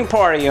Halloween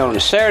party on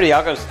Saturday,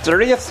 August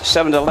 30th,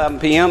 7 to 11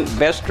 p.m.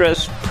 Best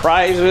dress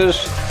prizes,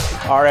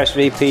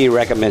 RSVP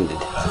recommended.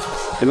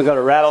 Then we go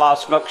to Rattle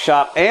Off Smoke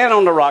Shop and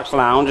on the Rocks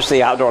Lounge.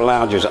 The outdoor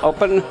lounge is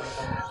open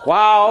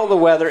while the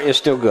weather is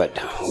still good.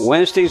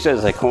 Wednesdays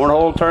is a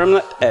cornhole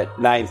tournament at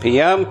 9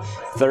 p.m.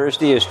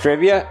 Thursday is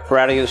trivia.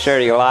 Friday and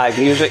Saturday live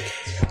music.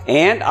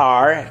 And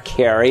our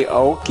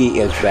karaoke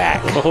is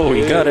back. Oh,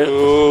 you got it.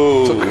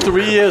 Took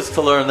 3 years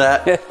to learn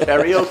that.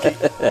 Karaoke.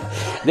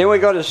 Then we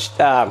go to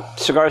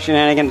Cigar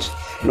Shenanigans,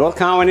 North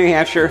Conway, New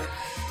Hampshire.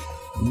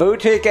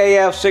 Boutique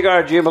AF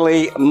Cigar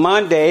Jubilee,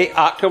 Monday,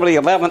 October the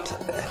 11th.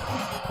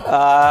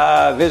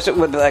 Visit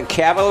with the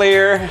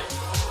Cavalier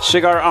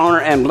cigar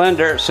owner and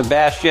blender,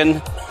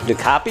 Sebastian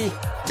DeCapit.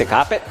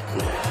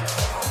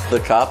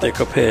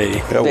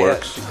 That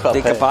works.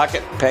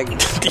 DeCapit.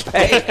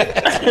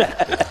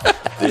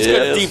 He's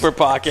got deeper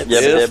pockets.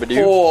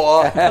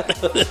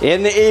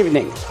 In the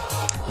evening,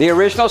 the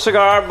original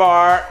cigar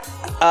bar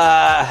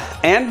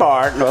and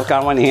bar, North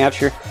Conway, New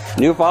Hampshire.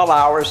 New Fall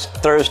Hours,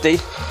 Thursday,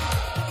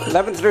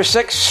 11 through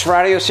 6.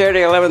 Friday and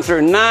Saturday, 11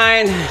 through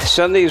 9.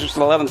 Sundays,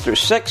 11 through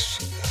 6.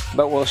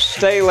 But we'll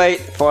stay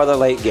late for the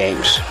late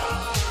games.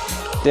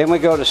 Then we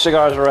go to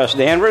Cigars R Us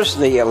Danvers.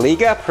 The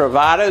Liga,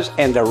 Privadas,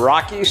 and the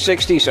Rocky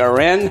 60s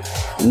are in.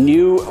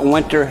 New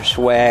winter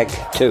swag,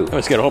 too. Oh,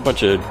 it's got a whole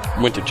bunch of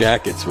winter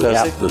jackets with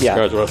the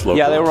Cigars R Us logo.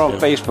 Yeah, they were on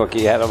Facebook.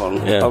 You had them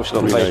posted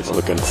on Facebook. Nice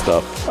looking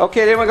stuff.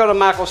 Okay, then we go to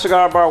Michael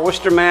Cigar Bar,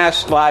 Worcester,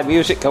 Mass. Live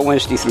music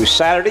Wednesday through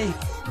Saturday.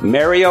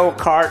 Mario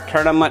Kart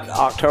Tournament,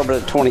 October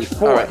the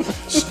 24th. All right,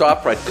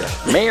 stop right there.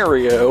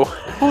 Mario.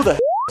 Who the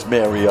is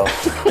Mario?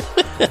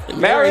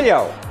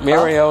 Mario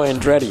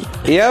Andretti.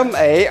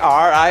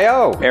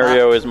 Mario.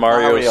 Mario is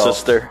Mario's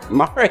sister.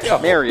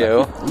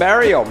 Mario.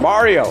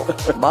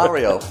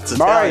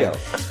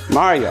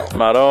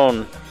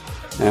 Maron.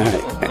 All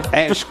right.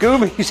 And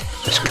Scooby's.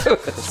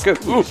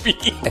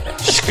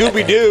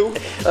 Scooby-Doo.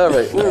 All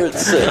right, we're at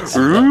 6.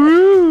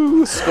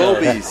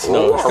 Scobies.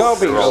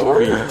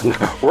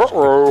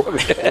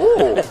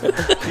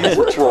 He's a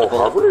troll,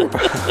 Harvard.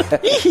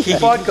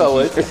 Keep on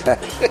going.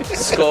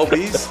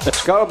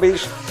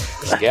 Scobies.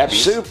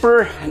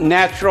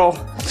 Supernatural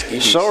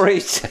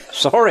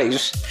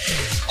Sorries.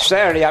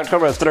 Saturday,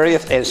 October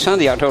 30th and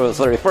Sunday, October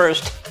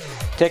 31st.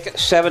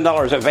 Tickets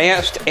 $7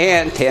 advanced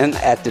and $10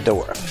 at the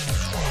door.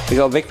 We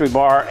go Victory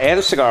Bar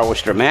and Cigar,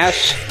 Worcester,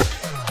 Mass.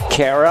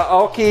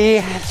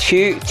 Karaoke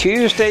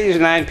Tuesdays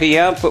 9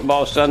 p.m.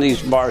 Football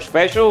Sundays bar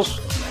specials.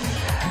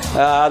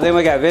 Then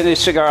we got Vintage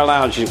Cigar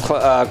Lounge and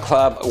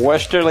Club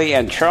Westerly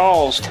and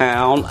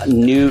Charlestown,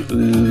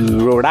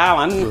 Rhode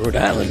Island.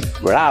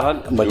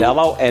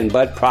 Modelo and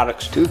Bud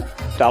Products,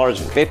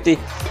 $2.50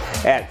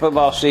 at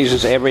football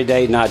seasons every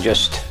day, not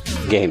just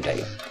game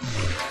day.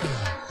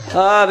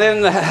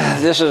 Then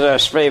this is our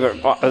favorite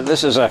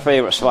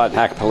spot in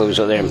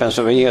Hackapalooza there in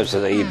Pennsylvania. It's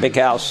the Big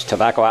House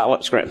Tobacco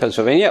Outlet, Scranton,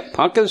 Pennsylvania.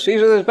 Pumpkin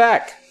season is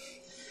back.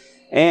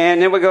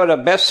 And then we go to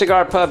Best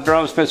Cigar Pub,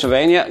 Drums,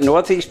 Pennsylvania.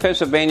 Northeast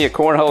Pennsylvania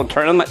Cornhole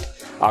Tournament,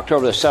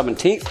 October the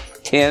 17th,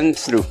 10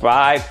 through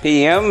 5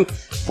 p.m.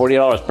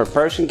 $40 per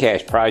person,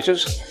 cash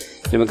prizes.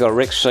 Then we go to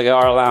Rick's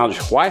Cigar Lounge,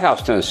 White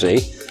House,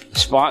 Tennessee,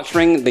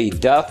 sponsoring the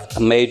Duff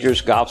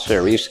Majors Golf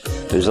Series.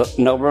 There's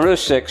November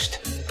 6th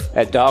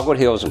at Dogwood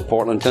Hills in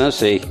Portland,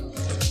 Tennessee.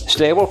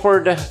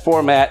 Stableford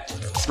format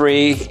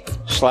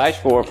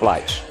 3/4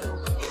 flights.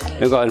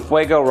 We go in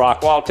Fuego,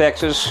 Rockwall,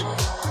 Texas.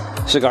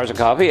 Cigars and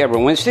Coffee every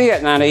Wednesday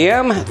at 9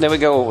 a.m. Then we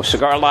go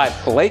Cigar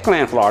Life,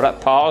 Lakeland, Florida.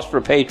 Pause for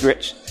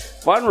Patriots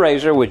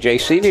fundraiser with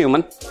J.C.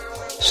 Newman.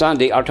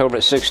 Sunday, October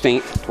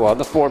 16th, 12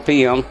 to 4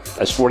 p.m.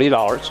 That's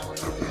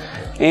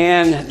 $40.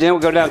 And then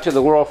we'll go down to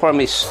the world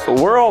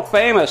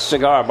famous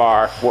cigar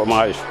bar, Fort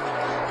Myers,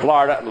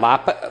 Florida, La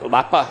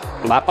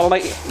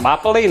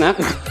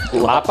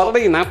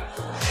Palina,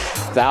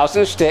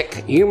 1,000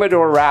 stick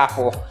humidor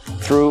raffle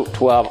through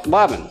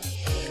 12/11.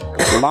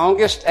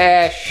 Longest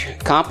ash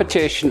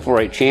competition for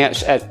a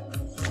chance at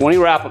 20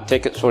 raffle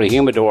tickets for the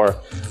humidor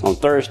on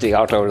Thursday,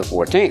 October the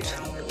 14th.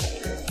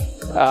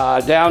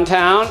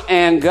 Downtown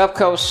and Gulf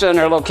Coast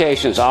Center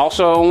locations.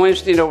 Also on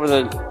Wednesday, over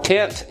the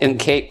 10th in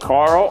Cape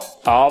Coral,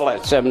 all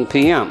at 7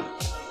 p.m.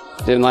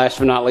 Then last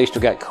but not least,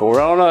 we got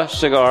Corona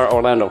Cigar,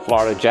 Orlando,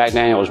 Florida. Jack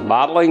Daniels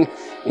Bottling,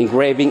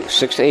 Engraving,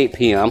 6 to 8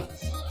 p.m.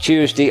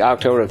 Tuesday,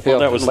 October the 5th. Well,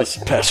 that was this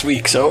past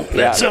week, so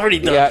that's already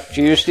done. Yeah,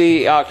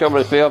 Tuesday,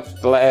 October the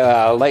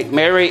 5th, Lake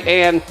Mary.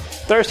 And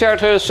Thursday,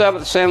 October the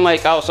 7th, Sand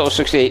Lake, also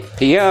 6 to 8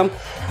 p.m.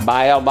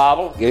 Buy a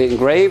bottle, get it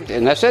engraved,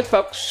 and that's it,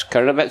 folks.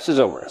 Current events is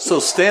over. So,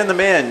 Stan the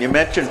Man, you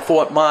mentioned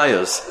Fort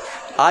Myers.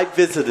 I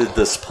visited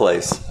this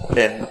place,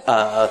 and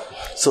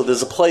so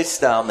there's a place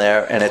down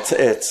there, and it's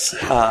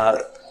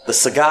the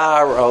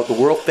cigar, the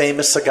world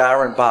famous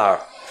cigar and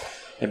bar,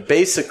 and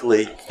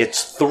basically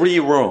it's 3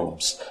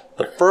 rooms.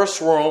 The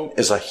first room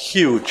is a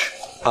huge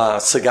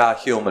cigar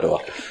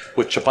humidor,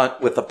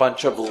 with a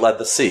bunch of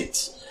leather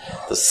seats.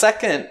 The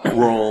second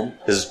room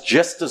is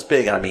just as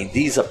big. I mean,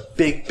 these are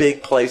big,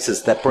 big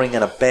places that bring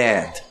in a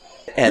band.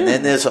 And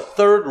then there's a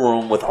third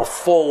room with a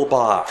full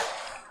bar.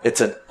 It's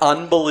an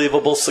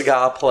unbelievable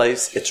cigar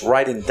place. It's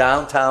right in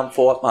downtown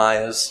Fort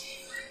Myers.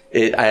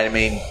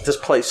 This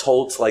place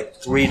holds like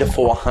 300 to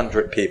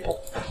 400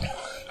 people.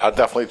 I'll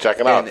definitely check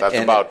it out. That's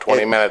about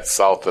 20 minutes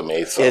south of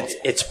me. So.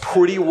 It's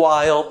pretty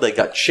wild. They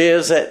got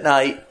chairs at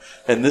night.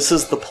 And this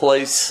is the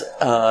place.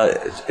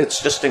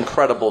 It's just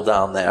incredible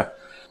down there.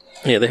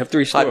 Yeah, they have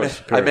 3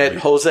 stores. I met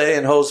Jose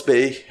and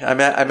Hoseby. I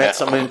met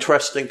some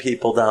interesting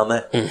people down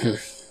there.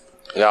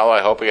 Mm-hmm. Yeah, well,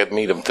 I hope I get to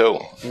meet them too.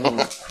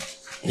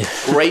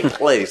 Great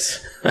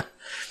place.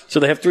 So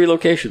they have 3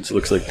 locations. It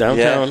looks like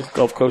downtown,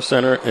 Gulf Coast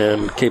Center,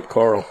 and Cape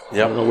Coral. Yep.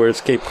 I don't know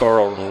where's Cape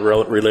Coral in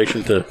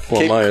relation to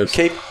Fort Myers.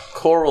 Cape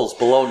Coral's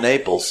below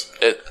Naples.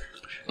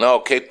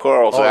 Cape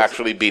Coral's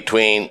actually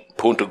between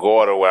Punta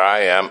Gorda, where I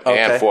am,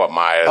 and Fort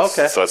Myers.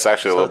 Okay. So it's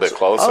actually a little bit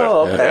closer.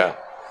 Oh, okay. Yeah.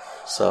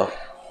 So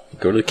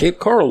go to the Cape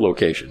Coral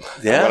location.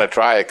 Yeah. I'm going to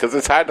try it because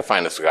it's hard to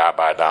find a cigar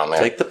bar down there.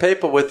 Take the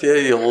paper with you.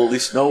 You'll at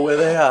least know where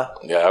they are.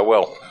 Yeah, I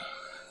will.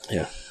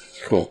 Yeah.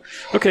 Cool.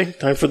 Okay,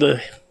 time for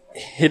the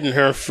Hidden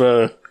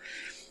Herf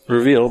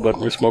reveal, but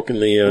we're smoking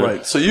the...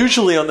 right. So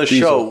usually on the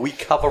show, we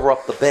cover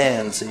up the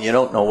bands and you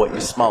don't know what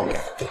you're smoking.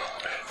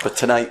 But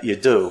tonight you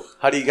do.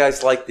 How do you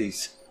guys like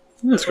these?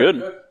 It's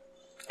good.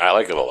 I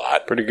like it a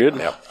lot. Pretty good.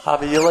 Yeah.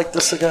 Javi, you like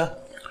the cigar?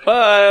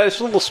 It's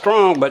a little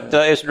strong, but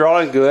it's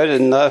drawing good,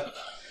 and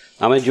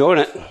I'm enjoying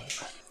it.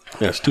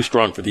 Yeah, it's too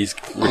strong for these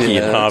Ricky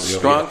and Javi.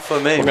 Strong for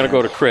me. We're going to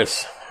go to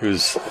Chris,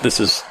 this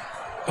is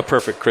a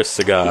perfect Chris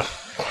cigar.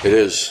 It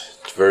is.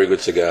 It's a very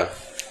good cigar.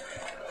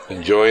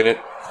 Enjoying it.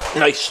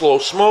 Nice slow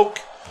smoke.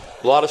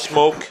 A lot of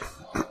smoke.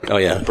 Oh,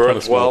 yeah.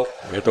 Burns well.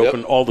 We have to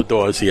open all the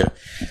doors here.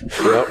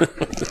 Yep.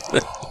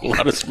 A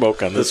lot of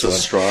smoke on this one. This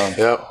is strong.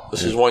 Yep.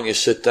 This is one you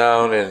sit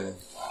down and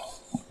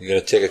you're going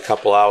to take a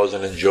couple hours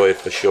and enjoy it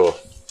for sure.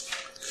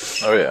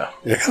 Oh, yeah.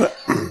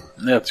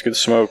 Yeah, it's good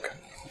smoke.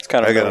 It's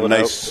kind of I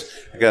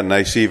got a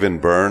nice even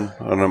burn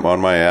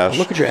on my ash. Oh,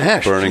 look at your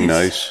ash. Burning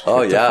nice.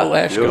 Oh, yeah. Full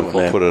ash Beautiful.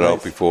 going I'll put it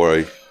out before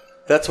I...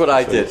 That's what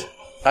I did.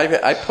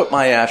 I put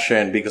my ash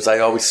in because I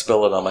always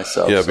spill it on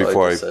myself. Yeah, so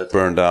before I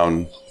burn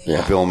down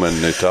Vilma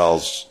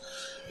Natal's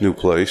new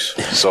place.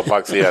 So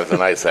Bugsy has a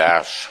nice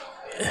ash.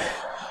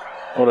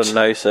 What a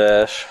nice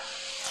ash.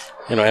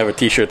 I have a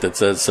T-shirt that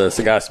says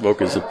cigar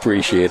smokers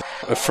appreciate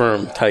a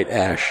firm, tight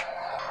ash.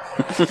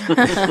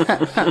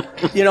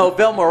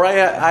 Vilma,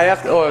 I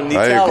have to,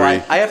 Nital,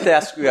 agree. I have to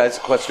ask you guys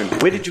a question.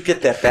 Where did you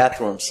get that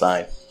bathroom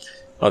sign?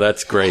 Oh,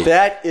 that's great.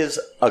 That is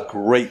a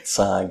great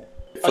sign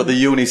for the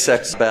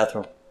unisex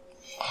bathroom.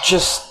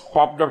 Just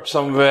popped up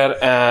somewhere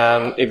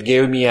and it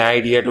gave me an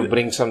idea to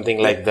bring something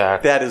like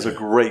that. That is a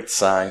great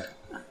sign.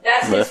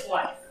 That's his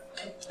wife.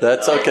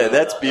 That's okay.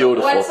 That's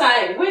beautiful. What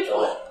side? Which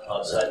one?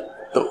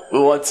 The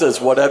one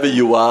says, whatever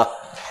you are.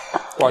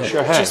 Wash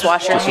your hands. Just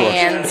wash your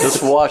hands.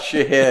 Just wash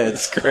your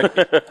hands. Great.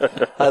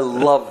 I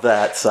love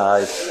that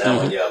side. Yeah,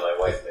 my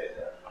wife made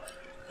that.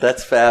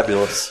 That's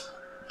fabulous.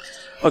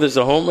 Oh, there's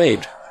a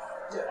homemade.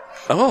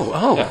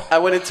 Oh. Yeah. I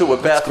went into a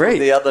bathroom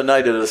the other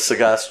night at a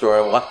cigar store.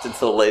 I walked into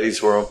the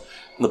ladies' room,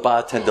 and the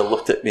bartender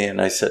looked at me,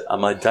 and I said,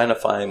 I'm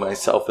identifying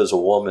myself as a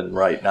woman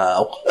right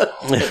now.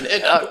 And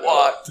then I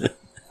walked.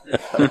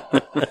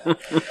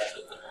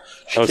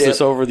 Is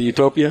this over the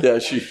Utopia? Yeah,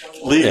 she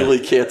legally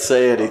can't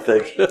say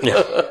anything.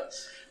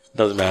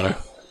 Doesn't matter.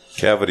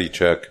 Cavity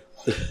check.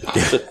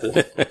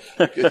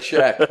 Good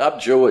check. I'm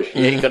Jewish.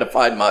 You ain't going to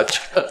find much.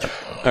 All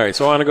right,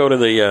 so I want to go to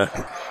the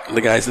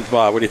guys at the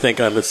bar. What do you think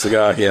on this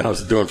cigar here?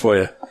 How's it doing for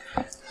you?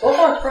 So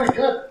far, it's pretty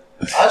good.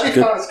 I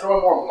actually found it's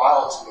growing more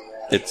mild to me.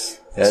 It's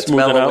smoothing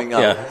mellowing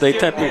out. Yeah, they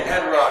tend to.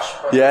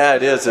 Yeah,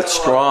 it is. It's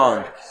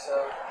strong.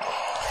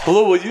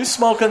 Blue, were you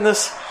smoking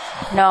this?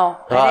 No,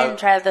 I didn't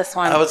try this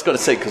one. I was going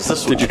to say, because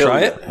this Did you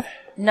try it?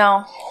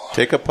 No.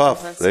 Take a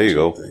puff. There you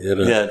go.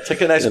 Yeah,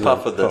 take a nice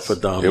puff of this.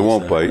 It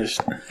won't bite. It's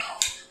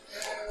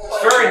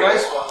a very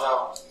nice one,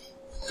 though.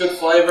 Good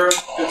flavor,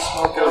 good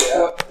smoke.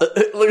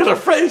 Look at her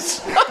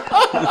face.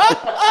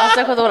 I'll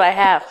stick with what I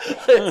have.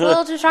 It's a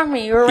little too strong for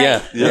me. You were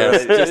right. Yeah,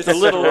 just a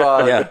little.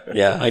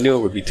 Yeah. I knew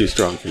it would be too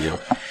strong for you.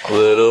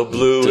 Little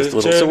blue. Just a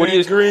little. So what are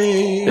you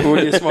green? What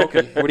are you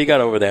smoking? What do you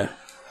got over there?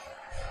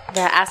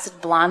 The acid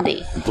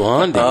blondie.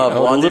 Blondie.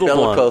 Blondie the little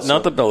Bellicoso. blonde,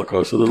 not the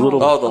Bellicoso. The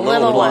little. Oh, the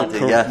little blondie.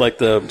 Yeah, like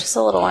the just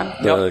a little one.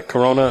 The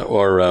Corona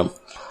or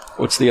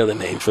what's the other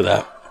name for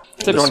that?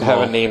 They don't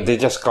have a name. They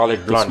just call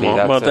it blondie.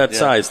 Well, that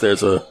size.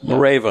 There's a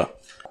Morava.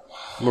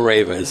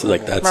 Morava is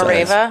like that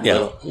size. Morava?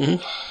 Yeah.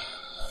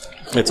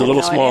 Mm-hmm. It's a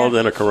little smaller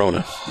than a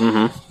Corona.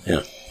 Mm-hmm.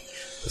 Yeah.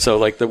 So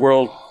like the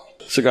World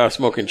Cigar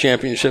Smoking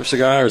Championship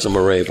cigar is a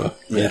Morava.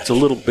 Yeah. It's a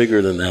little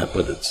bigger than that,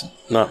 but it's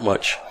not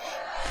much.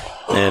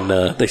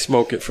 and they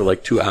smoke it for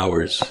like 2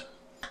 hours.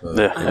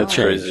 Yeah, that's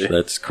crazy.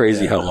 That's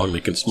crazy how long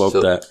they can smoke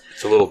that.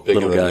 It's a little bigger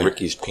little than guy.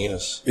 Ricky's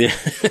penis. Yeah.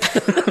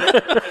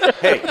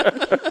 Hey,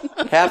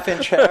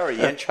 half-inch Harry,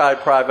 inch high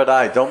private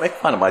eye. Don't make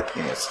fun of my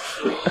penis.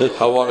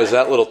 How long has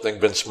that little thing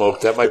been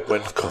smoked? That might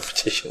win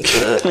competition.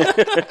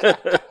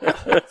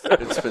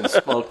 It's been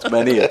smoked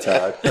many a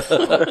time.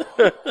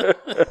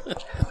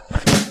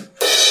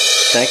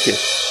 Thank you.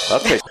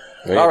 Okay.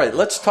 All right,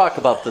 let's talk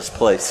about this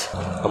place.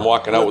 I'm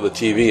walking out with a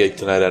TV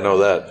tonight. I know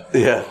that.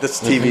 Yeah, this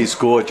TV is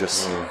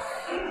gorgeous.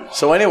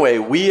 So anyway,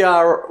 we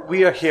are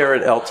here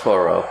at El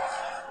Toro,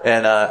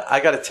 and I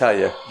got to tell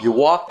you, you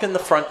walk in the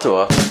front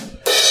door.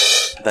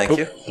 Thank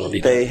you.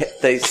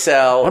 They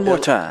sell. One more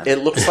time. It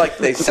looks like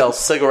they sell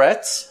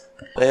cigarettes.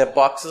 They have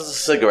boxes of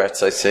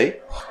cigarettes. I see.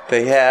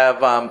 They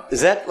have.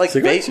 Is that like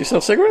cigarettes? vape? You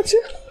sell cigarettes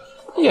here?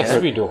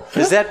 Yes, we do.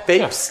 Is that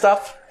vape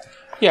stuff?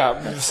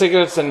 Yeah,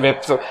 cigarettes and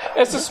vape. So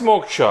it's a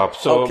smoke shop.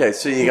 So Okay,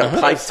 so you got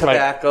pipe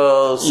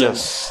tobaccos.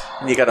 Yes.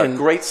 And you got a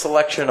great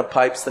selection of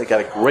pipes. They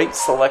got a great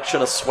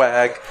selection of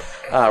swag.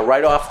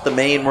 Right off the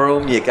main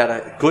room, you got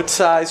a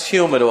good-sized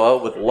humidor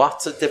with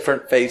lots of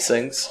different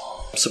facings.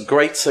 Some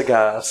great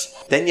cigars.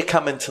 Then you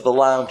come into the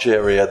lounge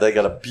area. They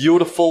got a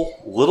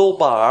beautiful little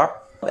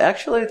bar.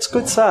 Actually, it's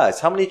good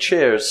size. How many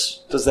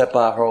chairs does that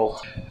bar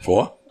hold?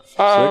 4?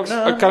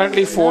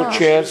 Currently 4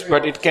 chairs,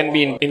 but it can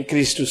be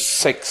increased to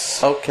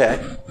 6. Okay.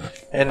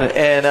 And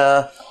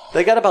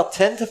they got about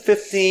 10 to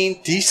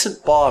 15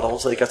 decent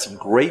bottles. They got some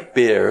great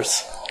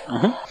beers.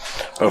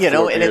 You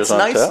know, and it's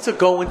nice to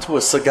go into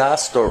a cigar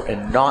store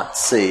and not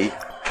see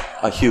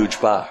a huge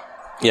bar.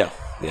 Yeah.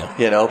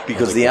 You know,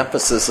 because the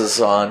emphasis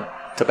is on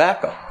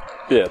tobacco.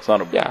 Yeah, it's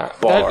not a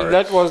bar.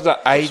 That was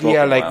the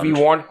idea. Like, we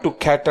want to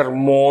cater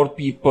more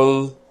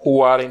people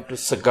who are into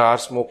cigar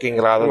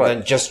smoking rather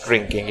than just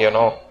drinking, you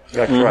know.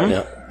 That's right.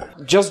 Yeah.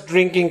 Just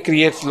drinking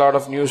creates a lot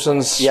of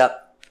nuisance.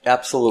 Yep,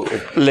 absolutely.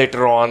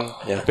 Later on,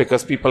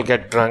 because people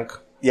get drunk.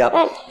 Yep.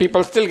 Well,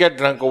 people still get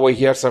drunk over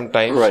here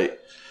sometimes. Right.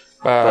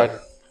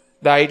 But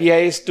the idea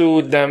is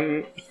to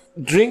them,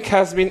 drink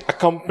has been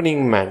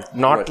accompaniment,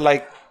 not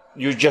like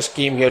you just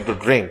came here to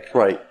drink.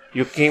 Right.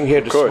 You came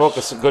here to smoke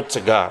a good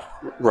cigar.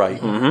 Right.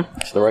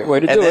 It's the right way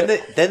to do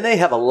it. Then they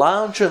have a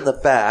lounge in the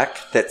back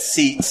that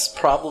seats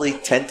probably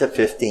 10 to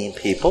 15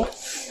 people.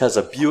 Has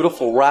a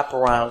beautiful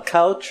wraparound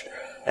couch.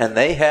 And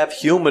they have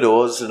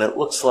humidors, and it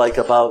looks like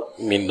about...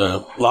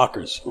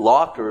 lockers.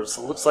 Lockers.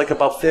 It looks like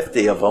about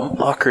 50 of them.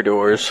 Locker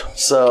doors.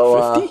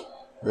 So, 50?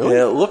 Really?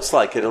 Yeah, it looks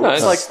like it. It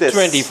looks like this.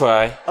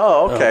 25.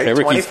 Oh, okay.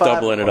 Ricky's 25.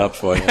 doubling it up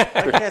for you. I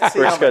can't see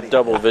Rick's how many. got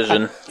double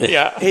vision.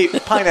 Yeah. Hey,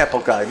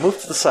 pineapple guy, move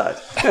to the side.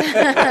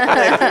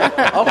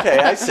 Okay,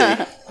 I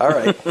see. All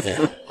right.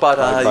 But,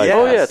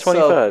 Oh, yeah,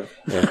 25.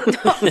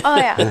 Oh,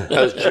 yeah. That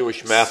was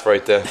Jewish math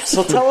right there.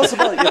 So tell us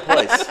about your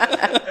place.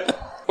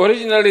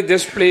 Originally,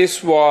 this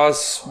place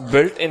was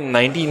built in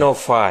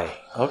 1905.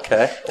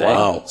 Okay.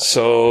 Wow.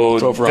 So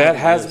there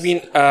has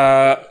been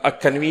a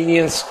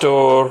convenience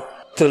store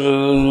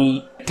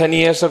till 10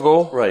 years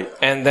ago. Right.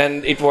 And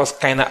then it was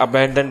kind of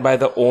abandoned by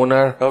the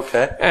owner.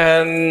 Okay.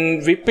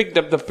 And we picked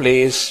up the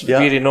place. Yeah.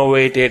 We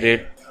renovated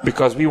it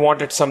because we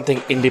wanted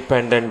something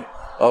independent.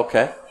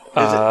 Okay.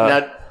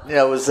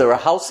 Was there a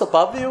house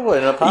above you?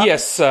 An apartment?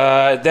 Yes,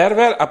 there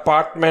were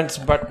apartments,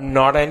 but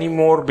not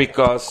anymore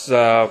because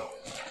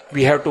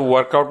we have to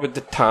work out with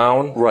the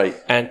town. Right.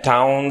 And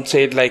town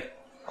said, like,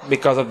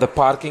 because of the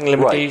parking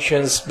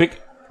limitations,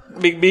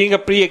 being a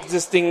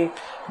pre-existing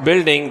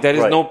building, there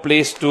is no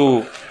place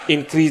to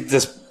increase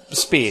the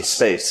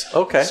space.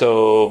 Okay.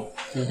 So,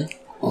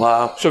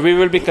 wow. So we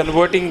will be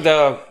converting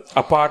the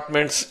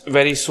apartments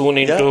very soon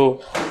into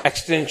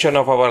extension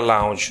of our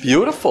lounge.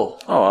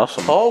 Beautiful. Oh,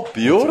 awesome. Oh,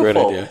 beautiful. That's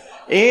a great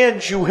idea.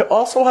 And you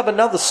also have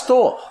another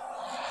store.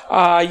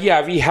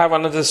 Yeah, we have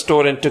another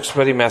store in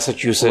Tewksbury,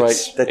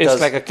 Massachusetts. Right,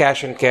 It's like a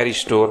cash and carry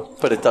store.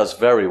 But it does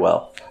very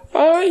well.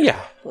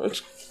 Yeah.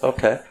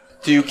 Okay.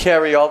 Do you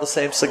carry all the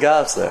same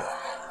cigars there?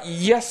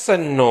 Yes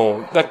and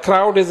no. The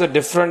crowd is a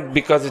different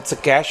because it's a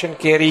cash and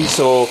carry.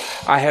 So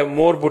I have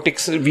more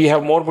boutiques. We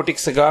have more boutique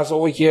cigars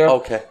over here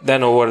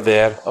than over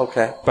there.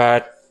 Okay.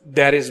 But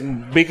there is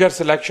bigger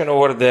selection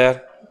over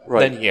there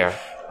than here.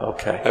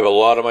 Okay. I have a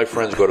lot of my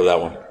friends go to that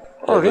one.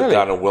 Oh, really?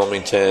 Down in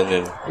Wilmington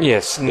and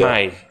yes,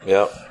 nice.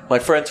 Yeah. My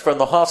friends from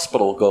the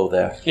hospital go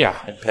there. Yeah.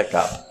 And pick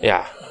up.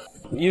 Yeah.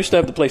 You used to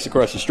have the place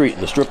across the street in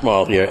the strip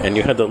mall here, and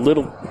you had the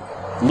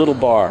little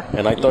bar,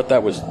 and I thought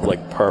that was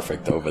like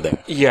perfect over there.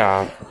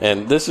 Yeah.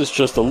 And this is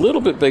just a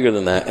little bit bigger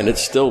than that, and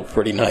it's still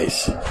pretty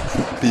nice.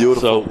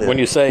 Beautiful. So when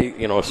you say,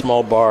 a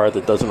small bar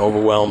that doesn't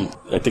overwhelm,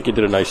 I think you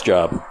did a nice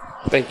job.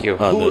 Thank you.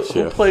 Who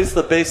plays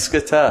the bass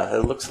guitar?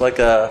 It looks like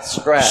a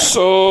Strat.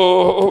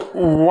 So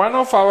one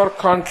of our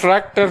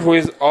contractor who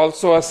is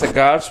also a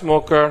cigar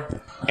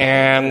smoker,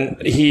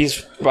 and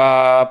he's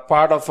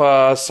part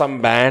of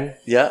some band.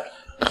 Yeah.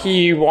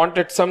 He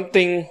wanted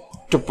something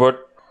to put.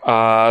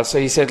 So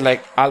he said,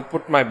 I'll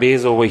put my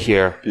bass over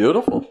here.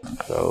 Beautiful.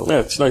 So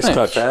it's a nice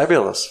touch.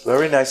 Fabulous.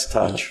 Very nice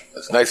touch.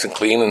 It's nice and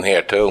clean in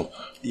here, too.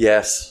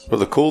 Yes. Well,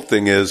 the cool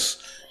thing is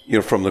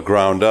from the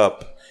ground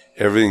up,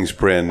 everything's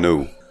brand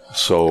new.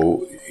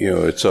 So,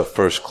 it's a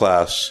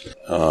first-class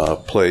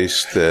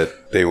place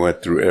that they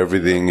went through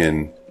everything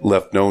and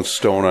left no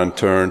stone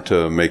unturned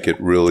to make it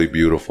really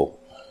beautiful.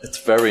 It's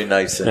very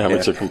nice in here.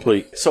 It's a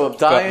complete so I'm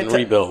dying to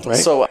rebuild, right?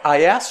 So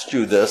I asked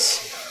you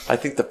this, I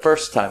think the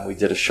first time we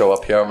did a show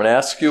up here. I'm going to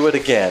ask you it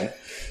again.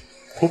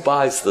 Who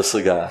buys the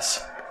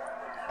cigars?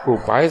 Who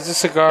buys the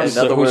cigars?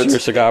 Who's your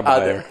cigar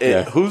buyer?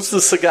 Who's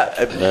the cigar?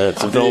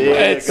 It's Vilma.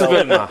 It's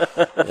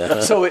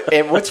Vilma. So,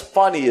 and what's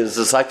funny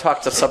is I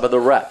talk to some of the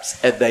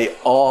reps, and they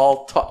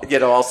all talk,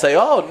 I'll say,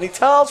 "Oh,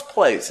 Nital's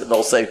place," and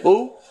they'll say,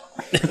 "Who?"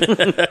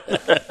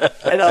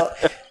 And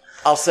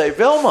I'll say,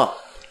 "Vilma,"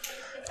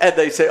 and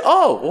they say,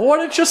 "Oh, well, why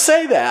didn't you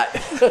say that?"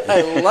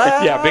 I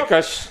laugh. Yeah,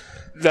 because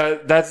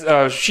that's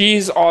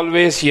she's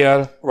always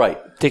here, right,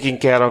 taking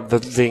care of the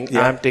thing.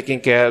 Yeah. I'm taking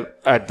care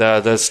at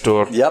the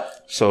store. Yep.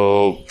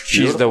 So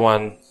she's the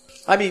one.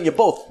 I mean, you're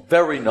both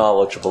very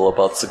knowledgeable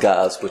about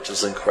cigars, which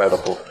is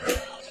incredible.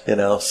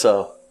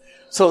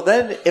 So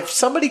then if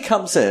somebody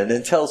comes in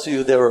and tells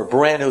you they're a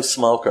brand new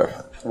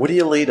smoker, what do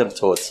you lead them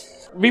towards?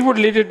 We would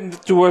lead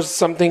it towards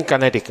something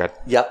Connecticut.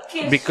 Yep.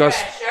 Because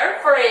Treasure,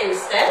 for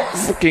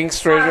instance. King's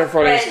Treasure,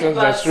 for instance,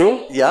 that's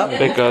true. Yeah.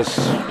 Because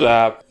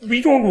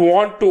we don't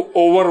want to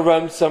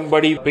overwhelm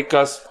somebody,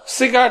 because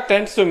cigar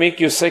tends to make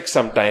you sick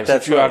sometimes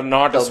if you are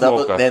not a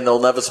smoker. Then they'll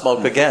never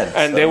smoke again.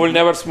 And they will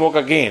never smoke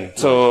again.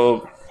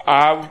 So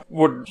I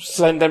would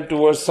send them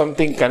towards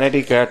something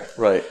Connecticut.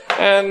 Right.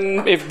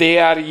 And if they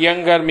are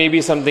younger,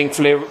 maybe something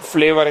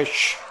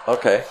flavorish.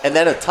 Okay. And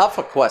then a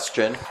tougher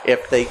question,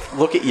 if they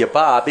look at your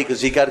bar,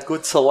 because you got a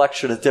good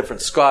selection of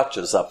different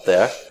scotches up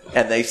there,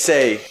 and they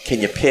say, can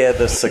you pair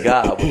this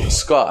cigar with the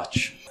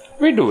scotch?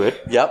 We do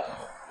it. Yep.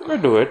 We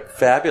do it.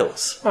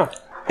 Fabulous. Huh.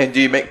 And do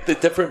you make the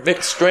different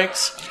mixed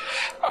drinks?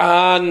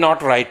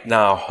 Not right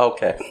now.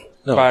 Okay.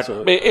 But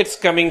it's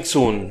coming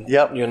soon.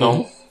 Yep.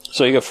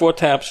 So you got 4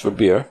 taps for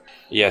beer.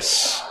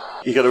 Yes.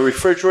 You got a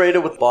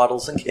refrigerator with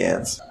bottles and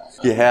cans.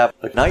 You have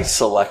a nice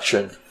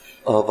selection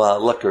of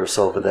liquors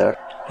over there.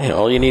 Yeah,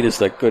 all you need is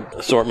that good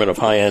assortment of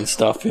high-end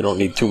stuff. You don't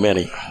need too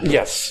many.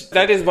 Yes.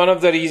 That is one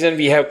of the reasons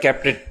we have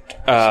kept it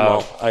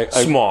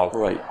small.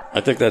 Right.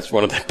 I think that's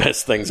one of the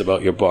best things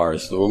about your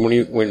bars.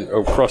 When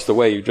across the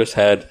way, you just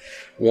had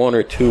 1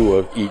 or 2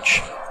 of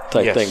each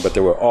type thing, but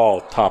they were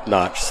all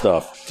top-notch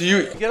stuff. Do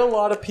you get a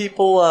lot of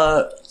people,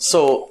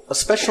 so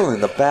especially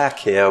in the back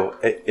here,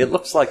 it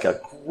looks like a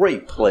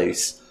great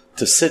place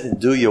to sit and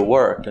do your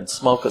work and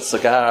smoke a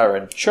cigar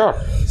and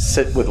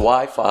sit with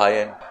Wi-Fi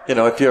and,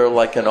 if you're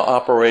like an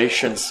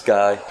operations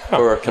guy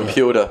for a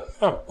computer.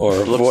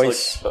 Or a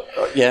voice.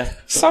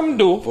 Some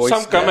do.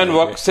 Some come and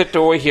work, sit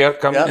over here,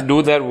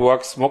 do their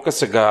work, smoke a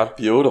cigar.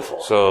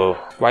 Beautiful. So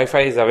Wi-Fi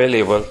is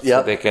available,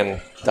 so they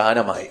can...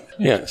 Dynamite.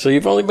 Yeah, so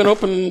you've only been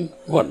open,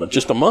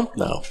 just a month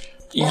now?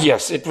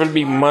 Yes, it will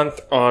be month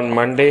on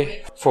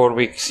Monday, 4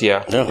 weeks,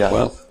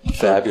 Well,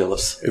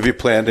 fabulous. Have you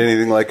planned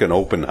anything like an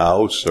open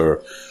house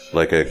or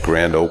like a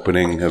grand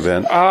opening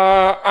event?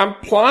 I'm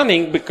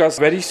planning, because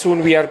very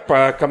soon we are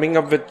coming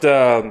up with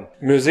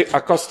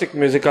acoustic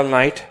musical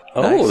night.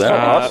 Oh, that's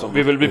awesome.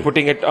 We will be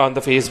putting it on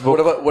the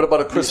Facebook. What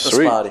about a Christmas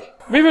party?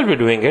 We will be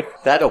doing it.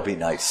 That'll be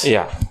nice.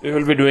 Yeah, we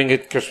will be doing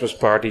it Christmas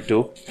party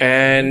too.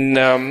 And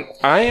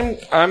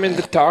I'm in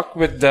the talk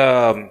with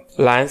the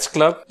Lions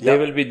Club. Yep. They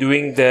will be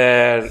doing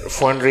their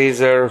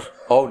fundraiser.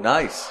 Oh,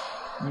 nice.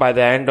 By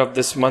the end of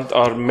this month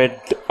or mid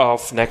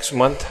of next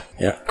month.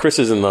 Yeah, Chris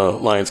is in the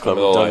Lions Club.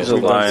 We've done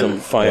some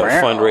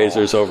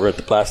fundraisers over at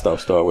the Plastow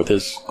store with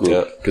his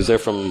group, because they're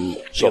from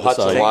So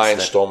Hudson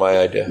Lions stole my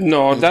idea.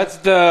 No, that's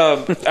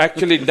the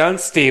actually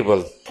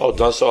Dunstable. Oh,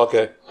 Dunstable,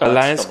 okay. A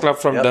Lions Club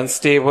from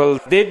Dunstable.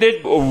 They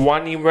did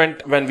one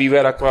event when we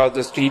were across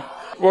the street.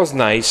 It was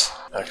nice.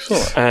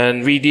 Excellent.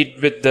 And we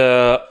did with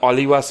the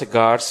Oliva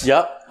cigars.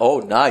 Yep. Oh,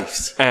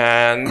 nice.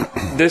 And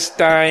this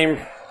time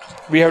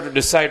we have to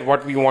decide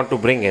what we want to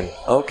bring in.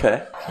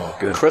 Okay. Oh,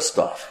 good.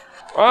 Christoph.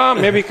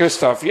 Maybe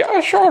Christoph.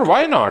 Yeah, sure.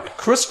 Why not?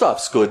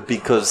 Christoph's good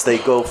because they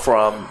go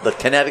from the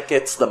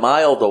Connecticut's, the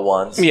milder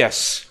ones.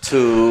 Yes.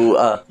 To,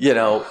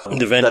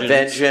 the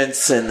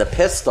Vengeance and the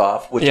Pissed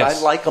Off, which I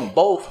like them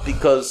both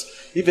because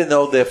even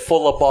though they're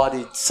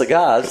fuller-bodied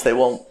cigars, they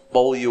won't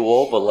bowl you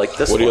over like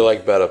this one. What do you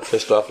like better,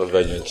 Pissed Off or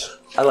Vengeance?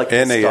 I like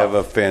And they Pissed have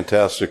Off. a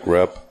fantastic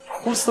rep.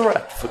 Who's the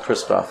rep for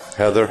Christoph?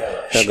 Heather.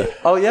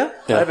 Oh, yeah?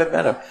 I haven't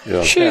met her.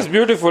 Yeah. She's a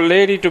beautiful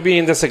lady to be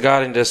in the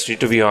cigar industry,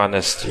 to be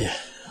honest. Yeah.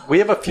 We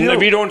have a few. No,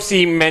 we don't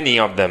see many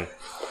of them.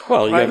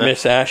 Well, you have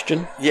Miss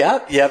Ashton. Yeah,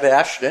 you have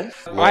Ashton.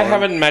 I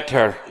haven't met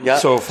her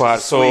so far,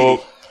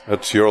 Sweetie.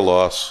 That's your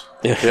loss.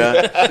 She's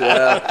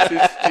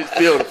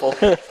beautiful.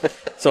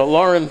 So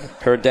Lauren,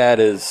 her dad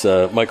is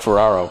Mike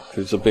Ferraro,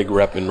 who's a big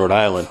rep in Rhode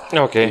Island.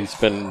 Okay. He's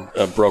been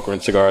a broker in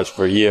cigars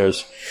for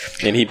years,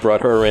 and he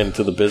brought her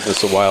into the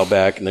business a while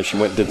back, and then she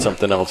went and did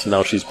something else, and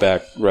now she's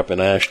back repping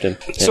Ashton.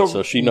 And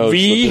so she knows.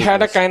 We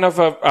had a kind of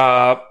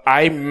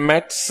I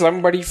met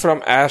somebody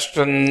from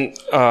Ashton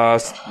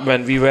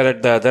when we were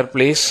at the other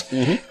place,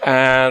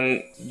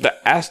 and the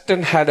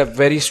Aston had a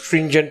very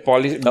stringent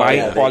buying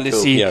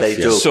policy. They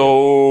do.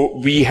 So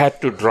we had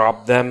to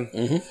drop them.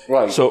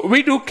 Right. So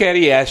we do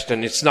carry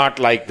Aston. It's not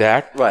like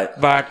that. Right.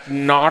 But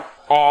not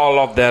all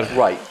of their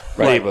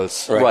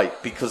labels. Right.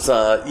 Because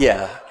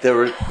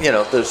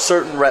there's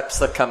certain reps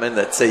that come in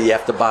that say you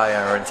have to buy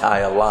our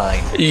entire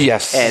line.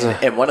 Yes.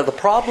 And one of the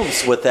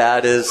problems with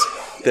that is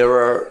there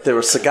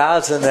are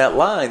cigars in that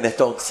line that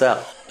don't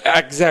sell.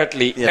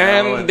 Exactly. You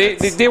know, and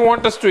they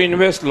want us to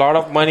invest a lot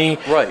of money.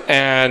 Right.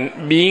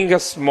 And being a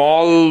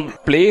small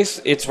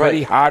place, it's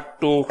very hard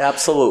to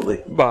absolutely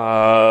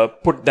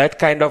put that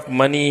kind of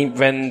money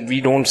when we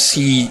don't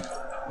see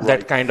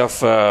that kind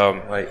of...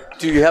 right.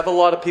 Do you have a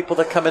lot of people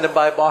that come in and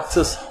buy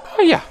boxes?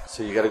 Oh, yeah.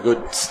 So you got a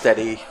good,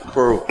 steady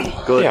crew.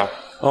 Good. Yeah.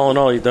 All in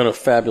all, you've done a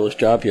fabulous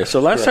job here. So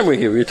last time we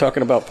were here, we were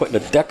talking about putting a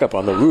deck up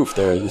on the roof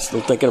there. Are you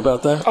still thinking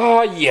about that?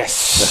 Oh,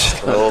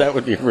 yes. That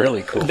would be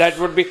really cool. That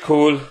would be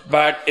cool,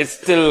 but it's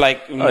still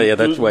like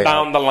that's way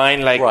down the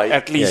line, like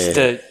at least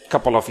Yeah. a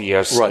couple of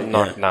years,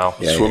 not now.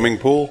 Swimming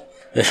pool?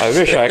 I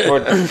wish I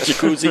could.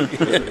 Jacuzzi.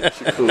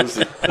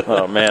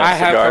 Oh man, I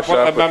have cigar a couple-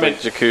 shop with I mean,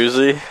 the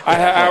jacuzzi.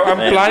 I'm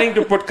Man. planning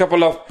to put a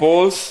couple of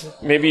poles.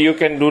 Maybe you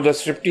can do the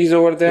striptease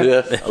over there.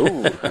 Yeah.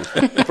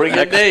 Ooh. Bring it,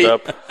 Next Nate.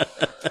 up,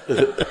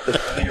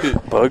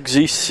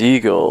 Bugsy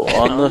Siegel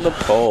on the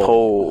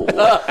pole.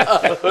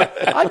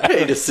 I'd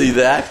pay to see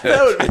that.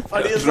 That would be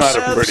funny as Not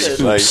a pretty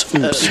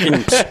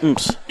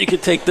sight. You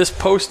could take this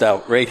post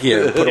out right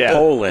here and put a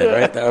pole in,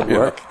 right? That would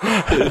work.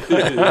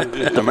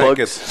 I might get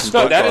No,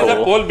 stuck that is on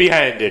the pole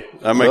behind it.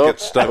 I might get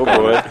stuck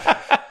on it.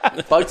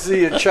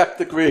 Bugsy and Chuck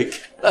the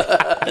Greek.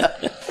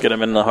 Get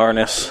him in the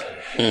harness.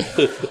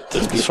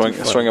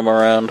 swing him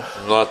around.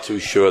 I'm not too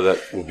sure that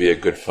will be a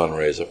good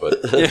fundraiser,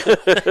 but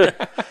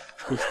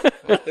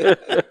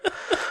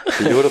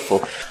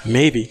Beautiful.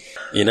 Maybe.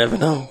 You never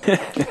know.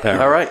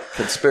 All right.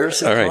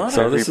 Conspiracy. All right. Corner.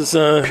 So this is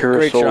a Pure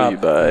great soul job. you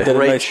buy. Did a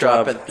Great nice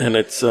job, job. and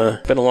it's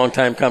been a long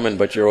time coming,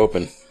 but you're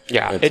open.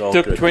 Yeah, It's it all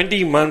took good.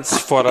 20 months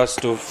for us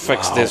to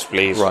fix this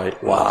place.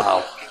 Right.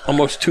 Wow.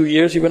 Almost 2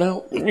 years you've been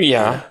out?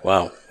 Yeah.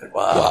 Wow.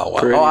 Wow.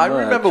 Pretty I much.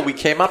 remember we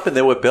came up and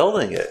they were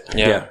building it.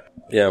 Yeah.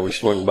 Yeah, we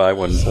swung by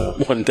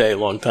one day a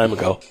long time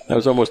ago. That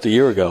was almost a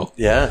year ago.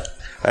 Yeah.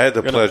 I had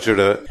the pleasure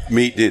to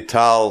meet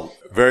Vital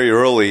very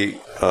early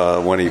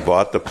when he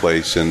bought the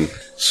place and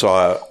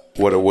saw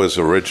what it was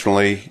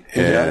originally,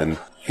 and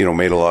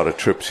made a lot of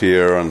trips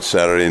here on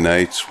Saturday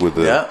nights with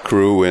the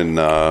crew, and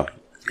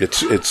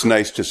it's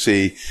nice to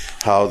see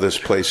how this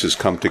place has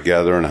come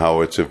together and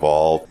how it's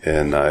evolved,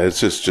 and it's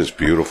just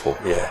beautiful.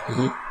 Yeah.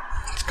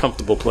 It's a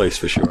comfortable place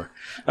for sure.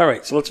 All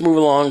right, so let's move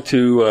along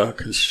to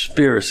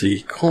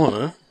Conspiracy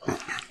Corner.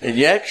 And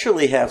you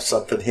actually have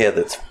something here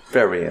that's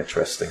very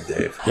interesting,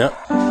 Dave. Yep.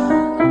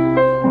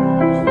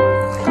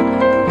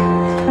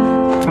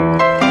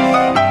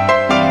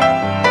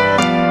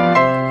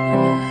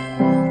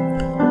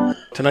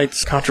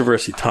 Tonight's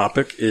controversy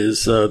topic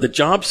is the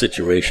job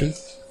situation.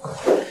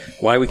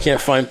 Why we can't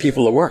find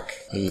people to work.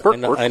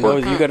 And I know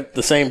you got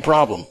the same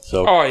problem.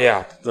 So, Oh,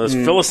 yeah. let's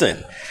fill us in.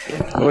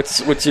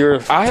 What's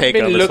your I have take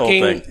been on this whole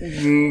looking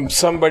thing?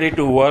 somebody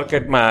to work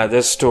at my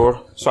other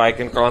store so I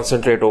can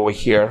concentrate over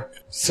here.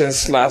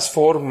 Since last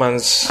 4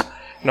 months,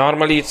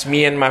 normally it's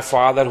me and my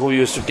father who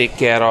used to take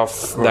care of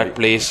that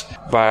place.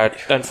 But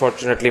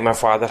unfortunately, my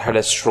father had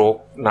a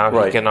stroke. Now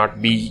he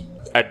cannot be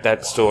at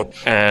that store.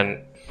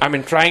 And I've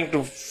been trying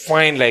to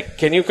find,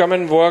 can you come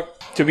and work?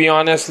 To be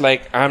honest,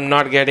 I'm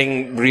not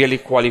getting really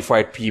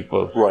qualified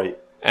people. Right.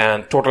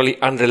 And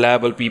totally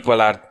unreliable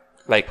people are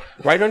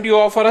why don't you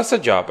offer us a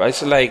job? I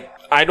said,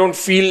 I don't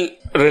feel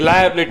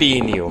reliability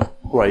in you.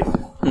 Right.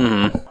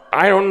 Mm-hmm.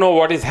 I don't know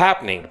what is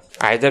happening.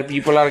 Either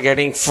people are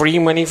getting free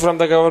money from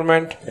the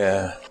government,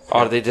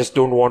 or they just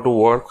don't want to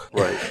work.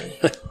 Right.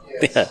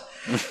 Yeah.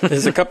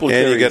 There's a couple of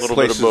And you theories. get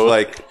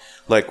places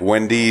like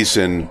Wendy's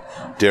and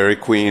Dairy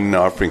Queen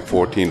offering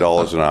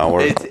 $14 an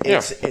hour.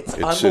 It's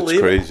unbelievable. It's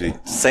crazy.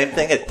 Same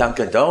thing at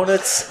Dunkin'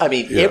 Donuts. I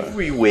mean,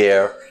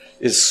 everywhere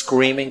is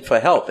screaming for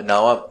help. And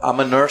now I'm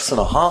a nurse in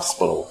a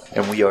hospital,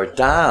 and we are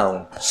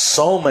down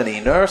so many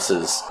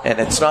nurses. And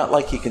it's not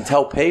like you can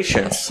tell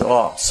patients,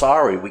 "Oh, I'm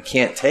sorry, we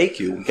can't take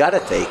you. We got to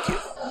take you."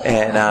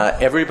 And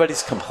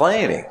everybody's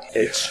complaining.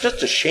 It's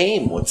just a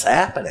shame what's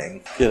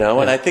happening,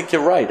 And I think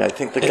you're right. I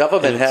think the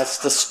government has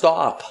to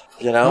stop.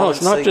 No,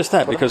 it's not just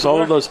that, because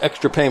all of those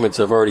extra payments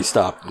have already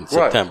stopped in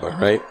September,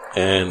 right?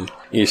 And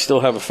you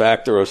still have a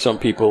factor of some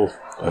people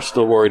are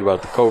still worried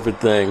about the COVID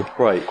thing.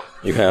 Right.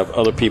 You have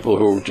other people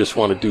who just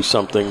want to do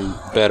something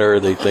better.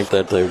 They think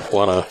that they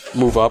want to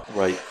move up.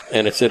 Right.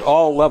 And it's at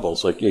all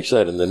levels, like you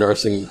said, in the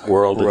nursing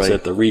world. It's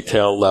at the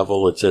retail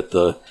level. It's at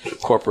the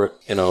corporate,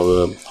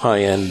 the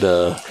high-end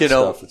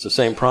stuff. It's the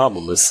same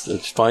problem.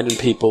 It's finding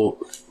people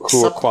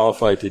who are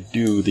qualified to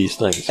do these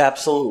things.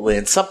 Absolutely.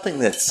 And something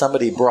that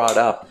somebody brought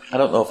up, I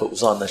don't know if it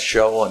was on the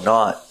show or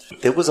not,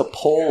 there was a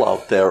poll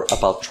out there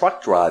about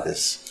truck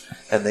drivers.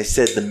 And they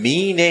said the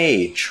mean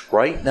age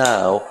right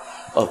now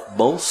of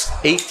most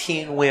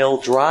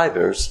 18-wheel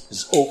drivers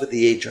is over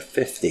the age of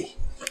 50.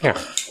 Yeah.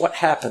 What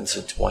happens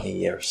in 20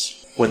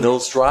 years? when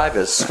those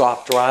drivers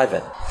stop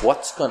driving,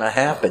 what's going to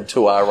happen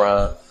to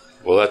our?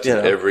 Well, that's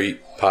in every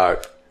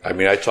part. I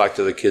mean, I talk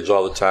to the kids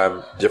all the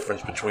time,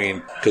 difference between,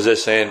 because they're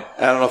saying,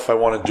 I don't know if I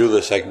want to do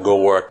this, I can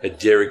go work at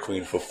Dairy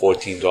Queen for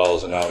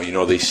 $14 an hour. You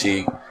know, they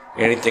see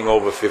anything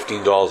over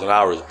 $15 an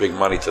hour is big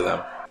money to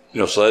them.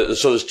 You know, so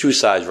there's two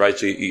sides, right?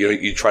 So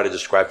you try to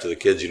describe to the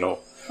kids, you know,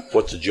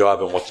 what's a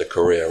job and what's a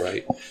career,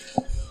 right?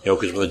 You know,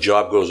 because when the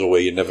job goes away,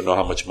 you never know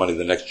how much money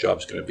the next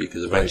job's going to be,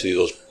 because eventually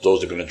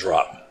those are going to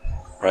drop,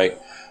 right?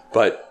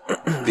 But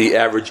the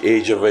average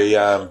age of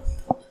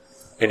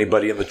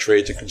anybody in the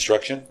trades and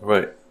construction,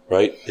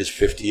 right, is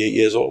 58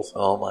 years old.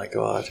 Oh my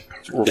God,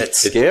 that's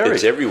scary.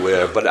 It's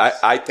everywhere. But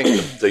I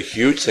think the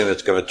huge thing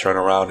that's going to turn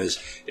around is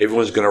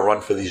everyone's going to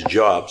run for these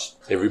jobs.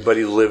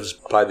 Everybody lives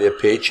by their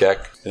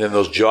paycheck, and then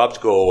those jobs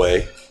go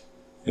away,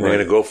 and they're going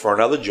to go for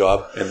another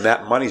job, and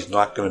that money's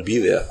not going to be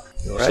there.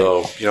 Right.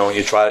 So, you know, when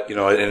you try, you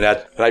know, and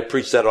I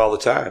preach that all the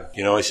time.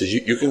 You know, I says,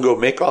 you can go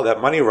make all that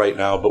money right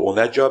now, but when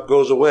that job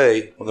goes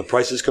away, when the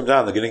prices come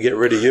down, they're going to get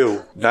rid of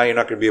you. Now you're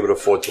not going to be able to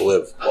afford to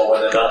live. Well,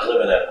 when they're not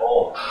living at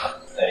home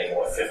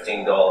anymore,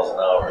 $15 an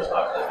hour is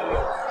not going to do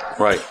it.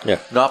 Right. Yeah.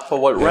 Not for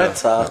what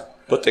rents are.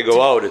 But they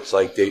go out, it's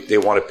like they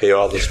want to pay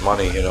all this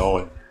money, you know,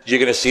 and you're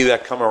going to see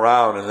that come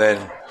around, and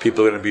then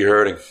people are going to be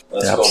hurting.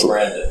 Let's go,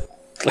 Brandon.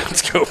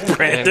 Let's go,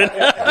 Brandon.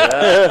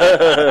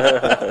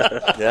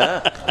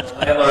 Yeah.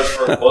 Landlords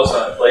for close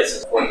on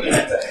places won't need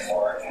it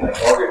anymore. Like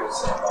Morgan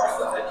was saying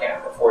often, they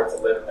can't afford to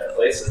live in their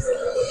places.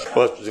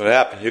 What's going to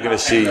happen? You're going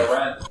to see.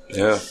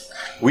 Yeah.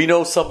 We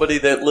know somebody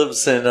that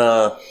lives in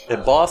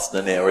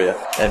Boston area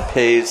and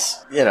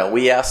pays. You know,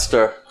 we asked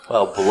her.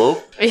 Well, Blue,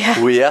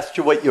 we asked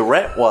you what your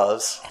rent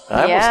was.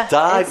 I almost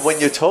died when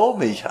you told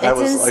me.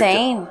 It's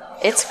insane.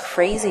 It's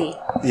crazy.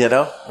 You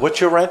know, what's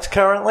your rent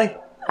currently?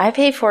 I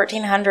pay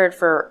 $1,400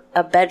 for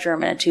a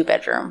bedroom and a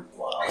 2-bedroom.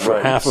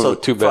 For half of a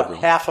 2-bedroom.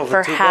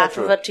 For half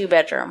of a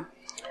 2-bedroom.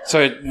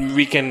 So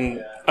we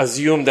can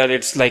assume that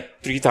it's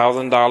like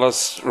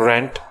 $3,000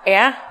 rent.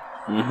 Yeah.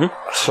 Mm-hmm.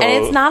 So,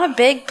 and it's not a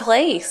big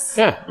place.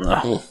 Yeah.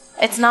 No.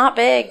 It's not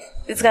big.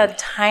 It's got a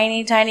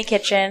tiny, tiny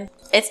kitchen.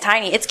 It's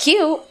tiny. It's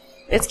cute.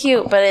 It's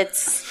cute, but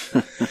it's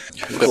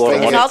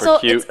also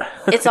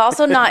it's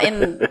also not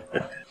in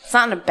it's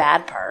not in a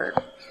bad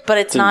part, but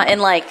it's not in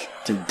like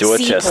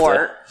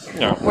Seaport,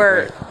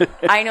 where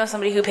I know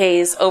somebody who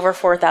pays over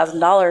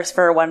 $4,000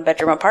 for a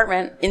 1-bedroom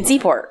apartment in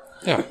Seaport.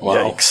 Yeah,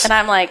 wow. And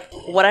I'm like,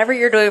 whatever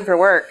you're doing for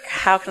work,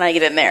 how can I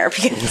get in there?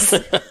 Because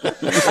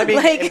I mean,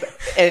 like,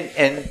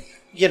 and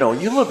you know,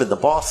 you live in the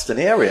Boston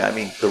area. I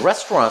mean, the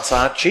restaurants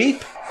aren't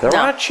cheap. There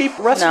aren't cheap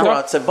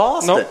restaurants in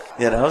Boston,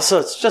 you know, so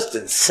it's just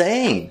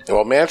insane.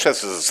 Well,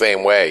 Manchester's the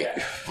same way.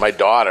 My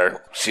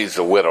daughter, she's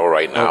a widow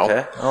right now.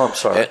 Okay. Oh, I'm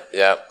sorry.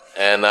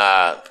 And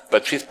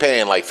but she's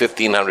paying like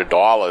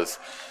 $1,500,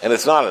 and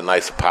it's not a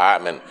nice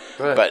apartment.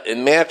 Right. But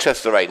in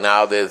Manchester right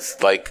now, there's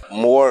like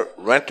more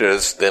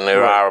renters than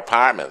there are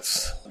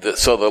apartments.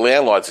 So the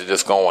landlords are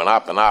just going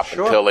up and up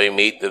until they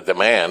meet the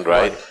demand,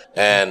 right?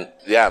 And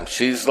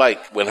she's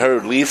like, when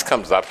her lease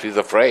comes up, she's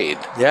afraid.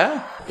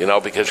 Yeah. You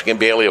know, because she can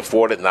barely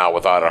afford it now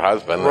without her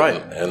husband.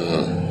 Right.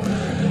 And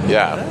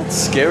yeah. That's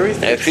scary.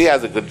 And she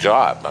has a good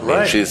job. I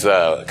mean, she's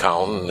an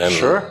accountant.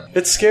 And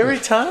It's scary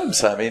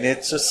times. I mean,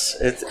 it's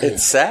just,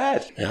 it's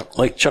sad. Yeah.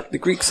 Like Chuck the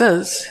Greek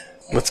says,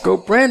 let's go,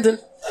 Brandon.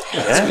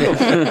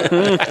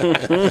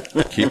 Yeah.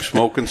 Keep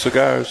smoking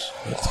cigars.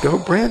 Let's go,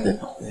 Brandon.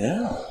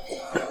 Yeah.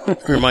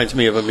 It reminds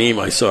me of a meme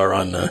I saw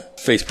on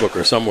Facebook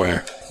or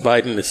somewhere.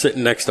 Biden is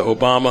sitting next to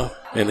Obama,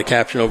 and the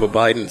caption over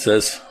Biden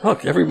says,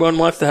 "Look, everyone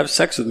wants to have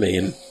sex with me,"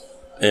 and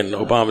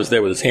Obama's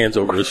there with his hands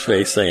over his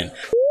face saying,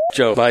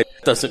 "Joe Biden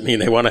doesn't mean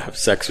they want to have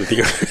sex with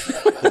you."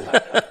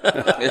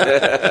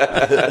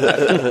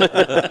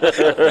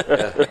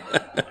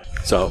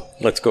 So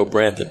let's go,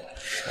 Brandon.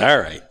 All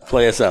right,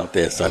 play us out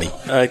there, Sonny.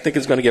 I think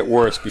it's going to get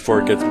worse before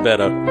it gets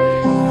better.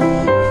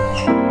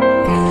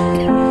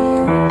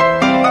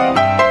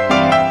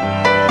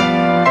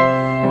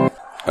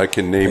 I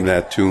can name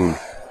that tune.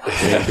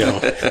 There you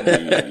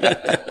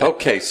go.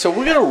 Okay, so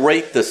we're going to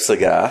rate this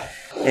cigar,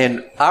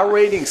 and our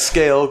rating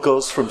scale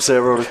goes from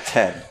 0 to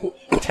 10.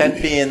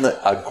 10 being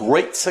a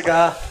great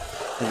cigar,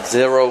 and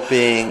 0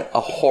 being a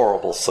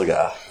horrible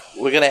cigar.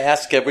 We're going to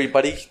ask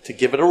everybody to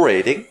give it a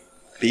rating.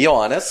 Be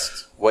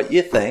honest, what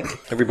you think.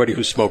 Everybody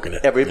who's smoking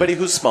it. Everybody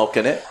who's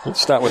smoking it.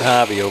 Let's start with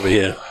Harvey over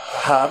here.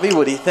 Harvey,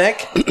 what do you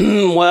think?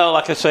 Well,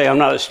 like I say, I'm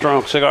not a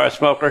strong cigar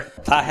smoker.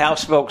 I have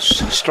smoked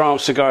strong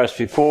cigars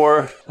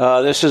before.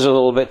 This is a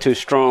little bit too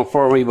strong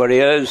for me, but he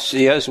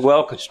is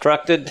well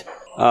constructed.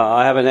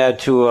 I haven't had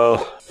to, I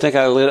think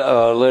I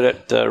relit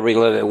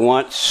it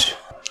once.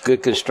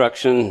 Good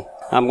construction.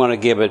 I'm going to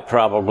give it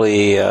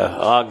probably,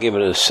 I'll give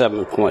it a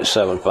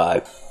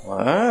 7.75.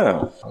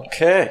 Wow.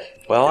 Okay.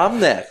 Well, I'm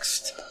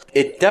next.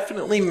 It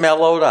definitely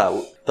mellowed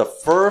out. The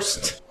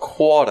first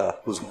quarter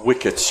was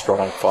wicked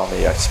strong for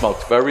me. I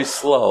smoked very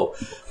slow,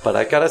 but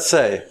I gotta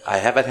say, I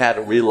haven't had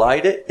to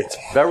relight it. It's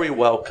very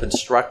well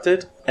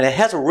constructed, and it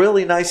has a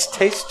really nice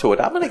taste to it.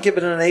 I'm gonna give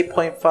it an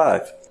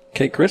 8.5.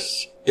 Okay,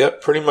 Chris?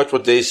 Yep, pretty much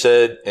what they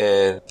said,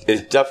 and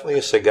it's definitely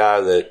a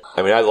cigar that,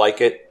 I mean, I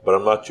like it, but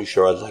I'm not too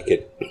sure I'd like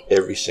it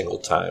every single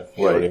time.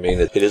 You know what I mean?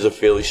 It is a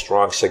fairly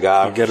strong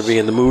cigar. You got to be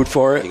in the mood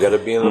for it. You got to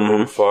be in the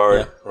mood for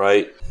it,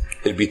 right?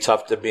 It'd be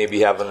tough to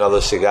maybe have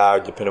another cigar,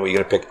 depending on what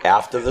you're going to pick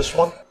after this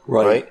one,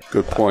 right?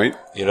 Good point.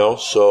 You know,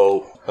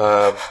 so,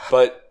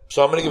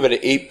 so I'm going to give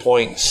it an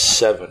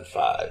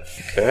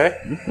 8.75.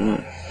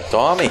 Okay.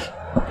 Tommy.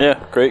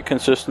 Yeah, great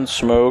consistent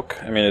smoke.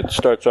 I mean, it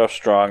starts off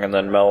strong and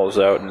then mellows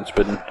out, and it's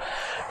been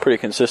pretty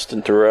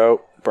consistent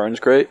throughout. Burns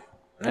great.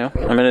 Yeah,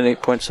 I'm in an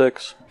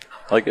 8.6.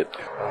 Like it.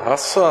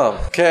 Awesome.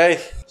 Okay.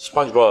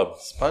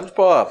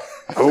 SpongeBob.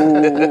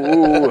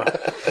 Ooh.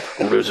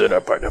 Losing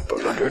a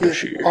pineapple under the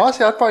sheet.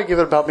 Honestly, I'd probably give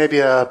it about maybe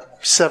a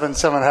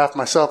 7.5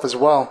 myself as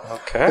well.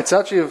 Okay. It's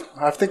actually,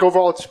 I think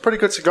overall it's a pretty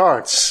good cigar.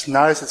 It's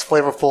nice, it's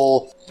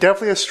flavorful.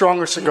 Definitely a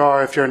stronger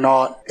cigar if you're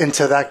not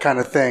into that kind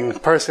of thing.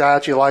 Personally, I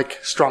actually like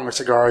stronger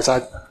cigars.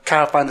 I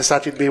kind of find this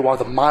actually to be one of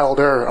the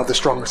milder of the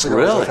stronger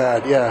cigars I've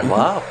had. Yeah.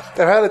 Wow. I've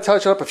had to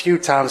touch it up a few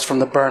times from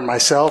the burn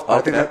myself.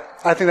 But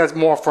I think that's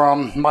more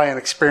from my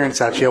inexperience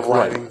actually of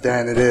lighting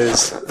than it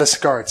is the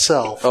cigar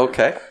itself.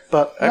 Okay.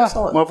 But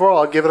excellent. Overall,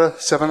 I'll give it a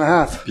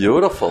 7.5.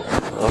 Beautiful.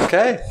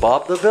 Okay.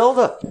 Bob the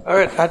Builder. All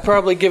right, I'd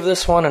probably give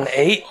this one an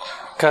 8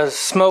 because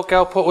smoke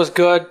output was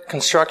good,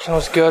 construction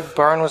was good,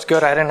 burn was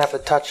good. I didn't have to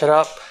touch it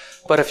up.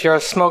 But if you're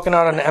smoking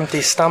on an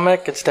empty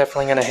stomach, it's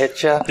definitely going to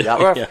hit you.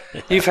 Or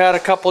if you've had a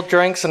couple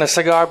drinks and a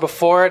cigar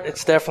before it,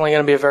 it's definitely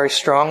going to be a very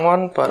strong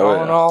one. But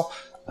all in all,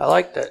 I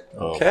liked it.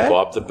 Okay.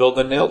 Bob the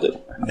Builder nailed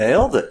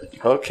it.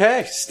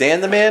 Okay.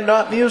 Stan the Man,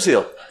 not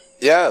Musial.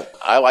 Yeah,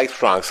 I like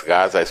strong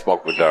cigars. I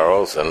smoke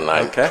Maduros, and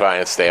I try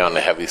and stay on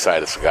the heavy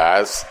side of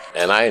cigars.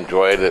 And I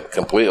enjoyed it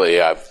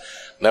completely. I've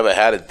never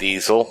had a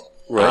diesel.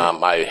 Right.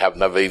 I have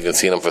never even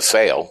seen them for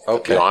sale, to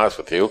be honest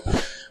with you.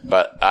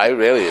 But I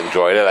really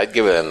enjoyed it. I'd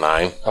give it a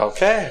 9.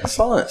 Okay,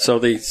 excellent. So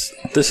this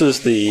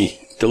is the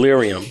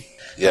Delirium.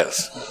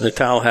 Yes.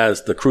 Natal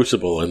has the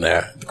Crucible in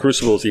there. The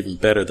Crucible is even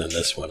better than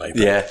this one, I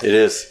think. Yeah, it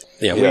is.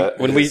 Yeah,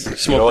 when we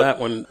smoked that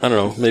one, I don't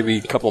know, maybe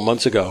a couple of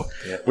months ago,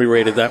 we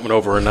rated that one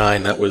over a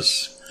 9. That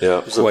was it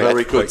was a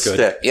very good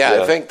stick.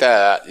 Yeah, I think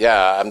that,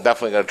 I'm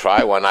definitely going to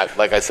try one.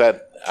 Like I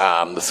said,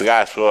 the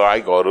cigar store I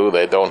go to,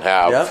 they don't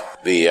have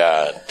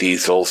the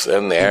diesels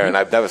in there, and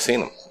I've never seen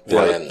them.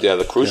 Yeah,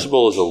 the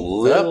Crucible is a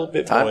little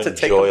bit time more to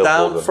take them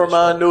down from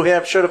New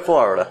Hampshire to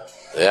Florida.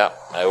 Yeah,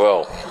 I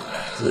will.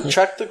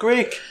 Chuck the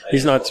Greek.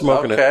 He's not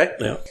smoking it.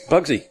 Yeah.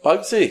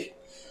 Bugsy.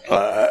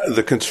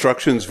 The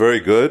construction's very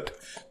good.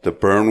 The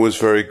burn was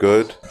very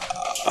good.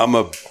 I'm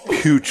a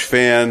huge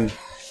fan.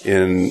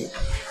 In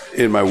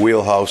my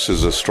wheelhouse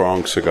is a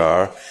strong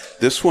cigar.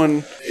 This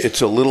one,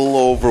 it's a little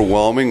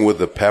overwhelming with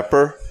the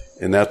pepper,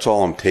 and that's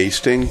all I'm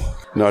tasting.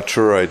 Not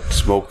sure I'd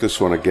smoke this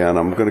one again.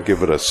 I'm going to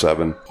give it a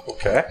 7.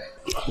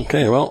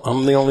 Okay, well,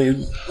 I'm the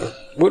only...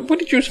 What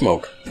did you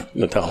smoke,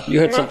 Natal?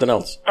 You had something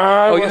else.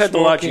 You had the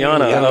La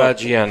Giana. La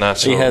Giana.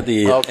 He had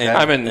the...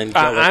 I mean,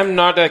 I'm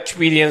not an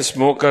experienced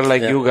smoker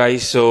like you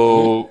guys,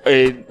 so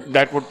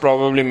that would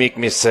probably make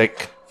me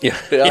sick.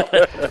 Yeah,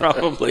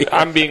 probably.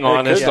 I'm being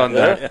honest on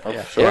that.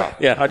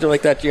 Yeah, how'd you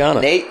like that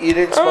Giana? Nate, you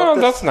didn't smoke Oh,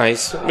 this? that's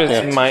nice.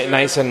 It's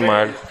nice and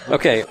mild.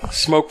 Okay,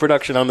 smoke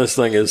production on this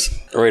thing is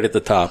right at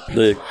the top.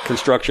 The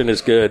construction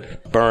is good.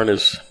 Burn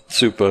is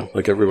super,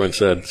 like everyone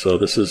said. So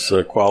this is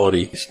a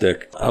quality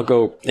stick. I'll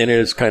go, and it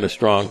is kind of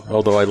strong,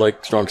 although I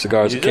like strong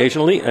cigars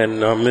occasionally,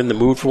 and I'm in the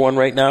mood for one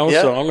right now,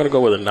 so I'm going to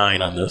go with a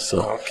 9 on this.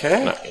 So.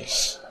 Okay.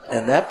 Nice.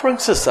 And that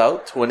brings us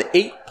out to an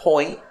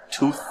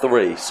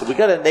 8.23. So we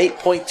got an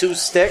 8.2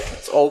 stick.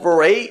 It's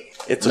over 8.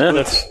 It's a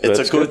good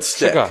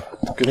stick.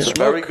 It's a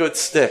very good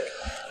stick.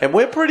 And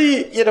we're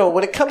pretty,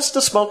 when it comes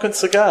to smoking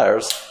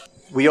cigars,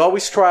 we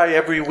always try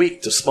every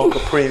week to smoke a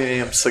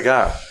premium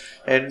cigar.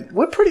 And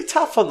we're pretty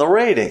tough on the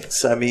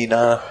ratings. I mean,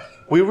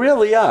 we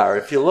really are.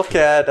 If you look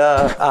at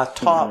our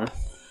top,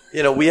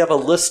 we have a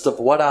list of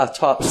what our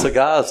top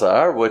cigars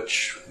are,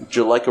 which, would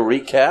you like a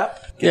recap?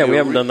 Yeah, we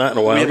haven't done that in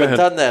a while. We haven't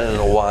done that in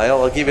a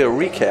while. I'll give you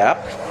a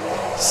recap.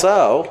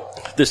 So,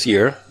 this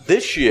year,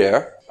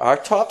 our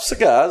top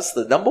cigars,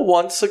 the number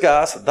one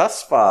cigars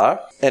thus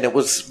far, and it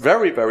was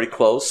very, very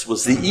close,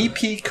 was the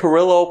EP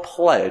Carrillo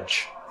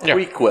Pledge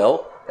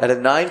Prequel at a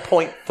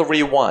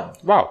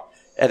 9.31. Wow.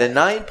 At a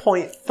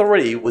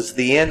 9.3 was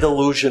the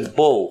Andalusian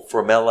Bull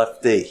from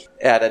LFD.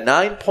 At a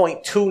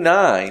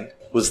 9.29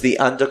 was the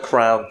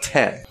Undercrown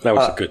 10. That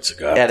was a good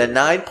cigar. At a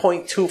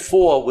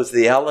 9.24 was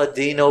the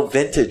Aladino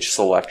Vintage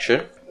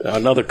Selection.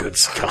 Another good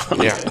cigar.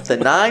 The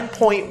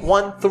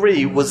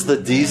 9.13 was the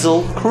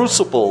Diesel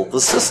Crucible,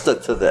 the sister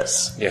to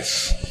this.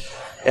 Yes.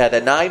 At a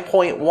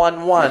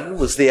 9.11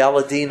 was the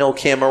Aladino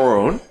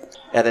Cameroon.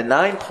 At a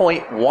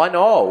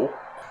 9.10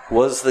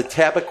 was the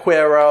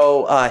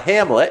Tabaquero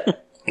Hamlet.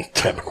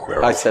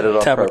 Tabaquero. I said it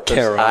on purpose.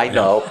 I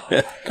know.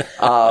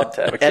 At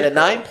a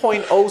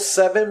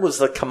 9.07 was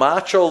the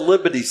Camacho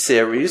Liberty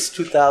Series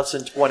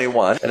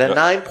 2021. And a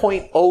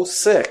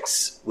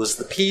 9.06 was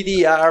the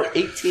PDR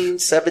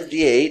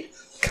 1878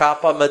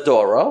 Capa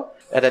Maduro.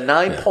 At a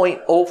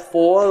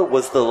 9.04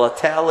 was the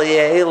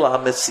L'Atelier La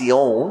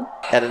Mission.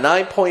 At a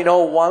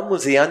 9.01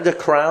 was the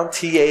Undercrown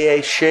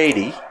TAA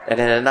Shady. And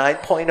at a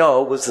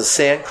 9.0 was the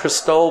San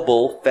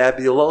Cristobal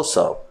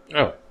Fabuloso.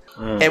 Oh.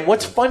 And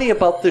what's funny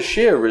about this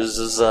year is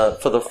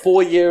for the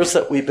 4 years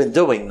that we've been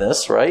doing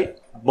this, right?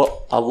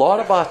 A lot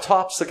of our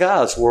top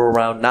cigars were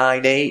around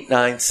 9.8,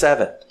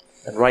 9.7.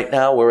 And right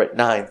now we're at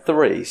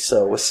 9.3.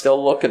 So we're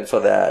still looking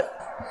for that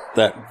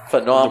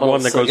phenomenal the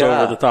one that cigar. goes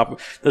over the top.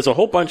 There's a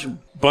whole bunch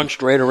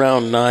bunched right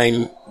around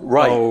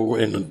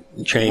 9.0 and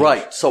change.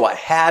 Right. So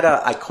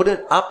I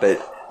couldn't up it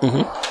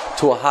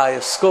to a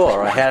higher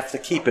score. I have to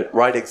keep it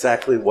right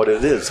exactly what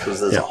it is because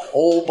there's a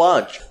whole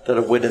bunch that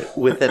are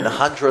within a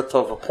hundredth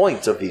of a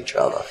point of each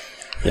other.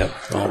 Yeah,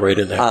 all right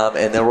in there.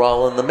 And they're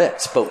all in the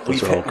mix. But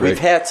we've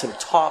had some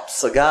top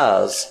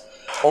cigars.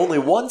 Only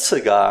one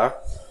cigar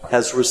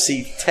has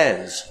received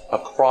 10s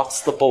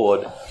across the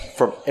board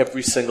from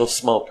every single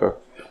smoker.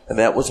 And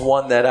that was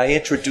one that I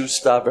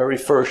introduced our very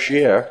first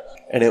year,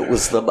 and it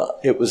was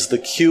the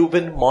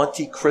Cuban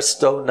Monte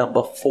Cristo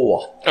number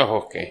 4. Oh,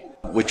 okay.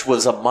 Which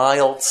was a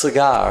mild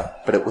cigar,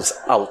 but it was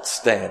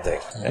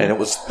outstanding. And it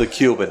was the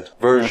Cuban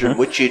version,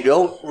 which you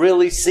don't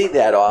really see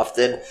that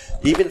often.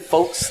 Even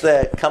folks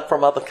that come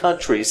from other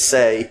countries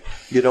say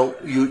you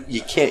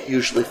can't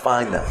usually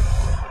find them.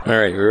 All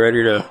right, we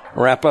ready to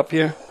wrap up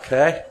here?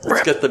 Okay,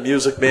 let's get the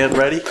music man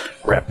ready.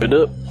 Wrap it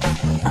up.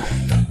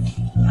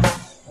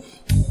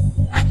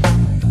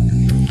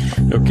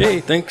 Okay,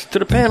 thanks to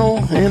the panel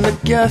and the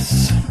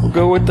guests. We'll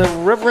go with the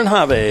Reverend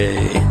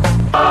Harvey.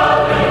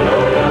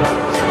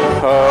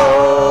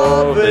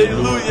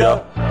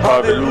 Hallelujah,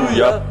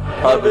 hallelujah,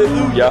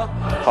 hallelujah,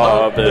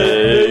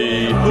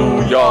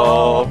 hallelujah.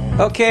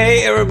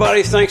 Okay,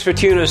 everybody, thanks for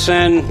tuning us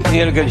in. We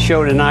had a good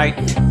show tonight.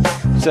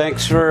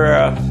 Thanks for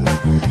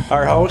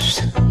our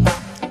host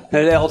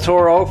at El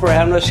Toro for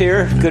having us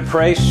here. Good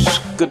price,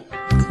 good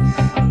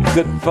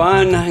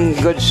fun,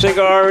 and good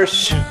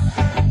cigars.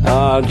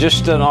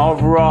 Just an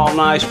overall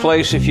nice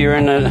place. If you're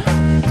in the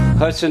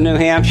Hudson, New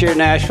Hampshire,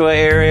 Nashville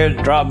area,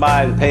 drop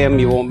by and pay them.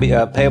 You won't be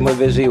pay them a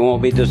visit. You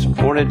won't be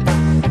disappointed.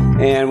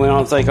 And we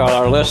want to thank all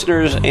our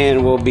listeners.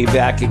 And we'll be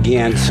back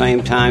again,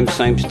 same time,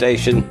 same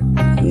station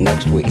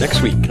next week.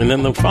 And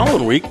then the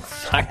following week,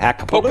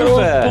 Pocono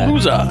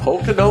Palooza.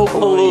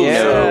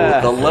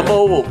 Yeah. The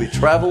limo will be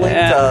traveling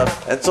to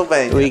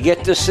Pennsylvania. We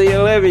get to see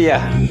Olivia.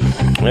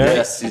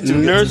 Yes, you do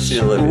Nurse get to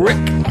see Olivia. Rick.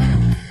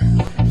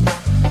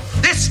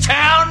 This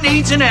town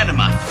needs an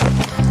enema.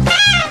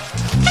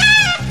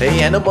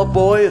 Hey, Enema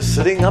Boy is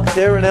sitting up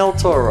there in El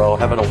Toro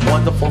having a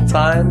wonderful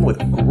time with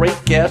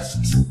great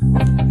guests,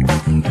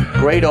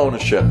 great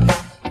ownership,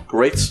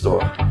 great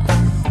store.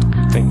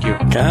 Thank you.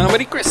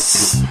 Comedy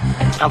Chris.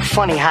 I'm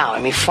funny how?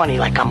 I mean, funny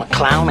like I'm a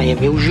clown. I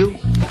amuse you.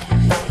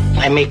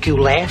 I make you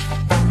laugh.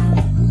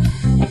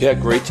 Yeah,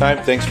 great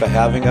time. Thanks for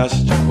having us.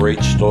 It's a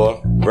great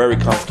store. Very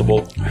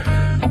comfortable.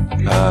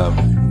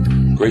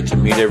 Great to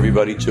meet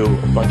everybody, too.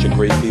 A bunch of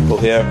great people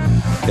here.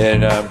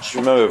 And just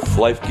remember, if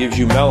life gives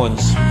you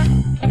melons,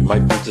 you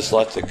might be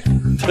dyslexic.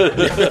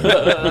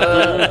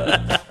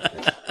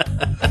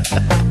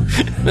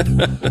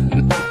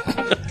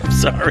 I'm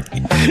sorry.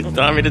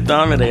 Tommy the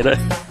Dominator.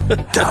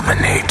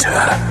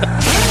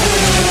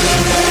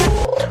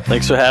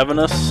 Thanks for having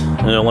us.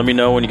 Let me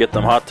know when you get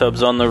them hot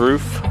tubs on the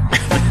roof.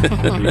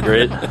 That'd be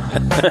great.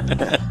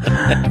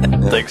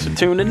 Thanks for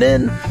tuning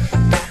in.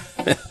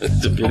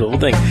 It's a beautiful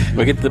thing.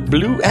 We get the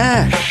Blue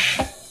Ash.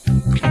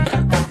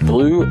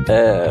 Blue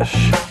Ash.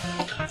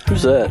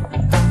 Who's that?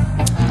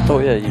 Oh,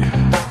 yeah, you.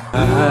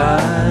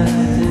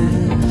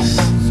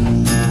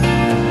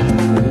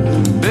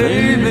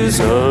 Baby's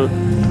got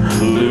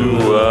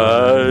blue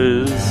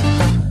eyes.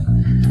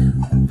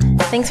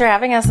 Thanks for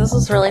having us. This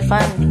was really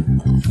fun.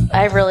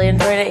 I really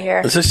enjoyed it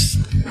here. Is this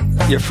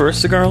your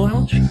first cigar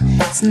lounge?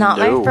 It's not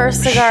my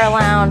first cigar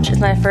lounge. It's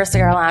my first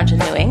cigar lounge in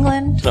New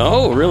England.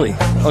 Oh, really?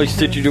 Oh,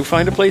 did you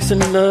find a place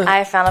in...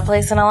 I found a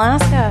place in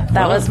Alaska.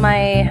 That was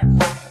my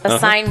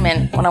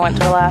assignment when I went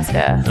to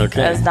Alaska.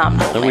 Okay. As Dom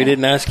told And me. we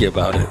didn't ask you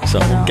about it, so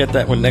we'll get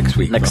that one next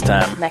week. Next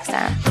time. Next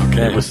time.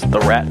 Okay. It was the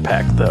Rat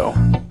Pack, though.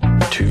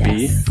 To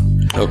be.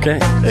 Okay.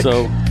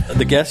 So,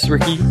 the guests,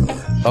 Ricky?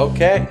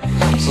 Okay,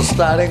 so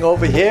starting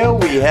over here,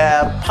 we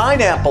have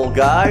Pineapple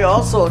Guy,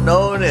 also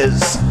known as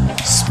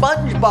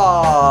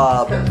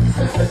SpongeBob.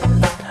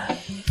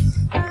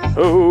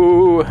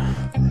 Oh,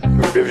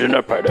 who lives in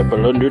a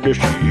pineapple under the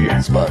sea?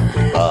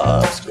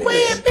 SpongeBob.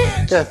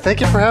 Yeah,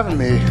 thank you for having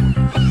me.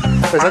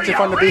 It was actually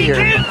fun to be here.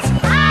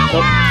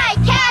 Aye,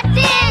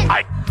 Captain!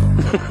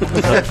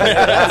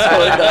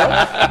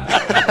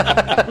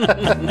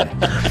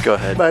 Go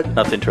ahead.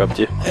 Not to interrupt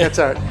you. It's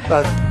all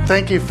right.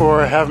 Thank you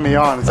for having me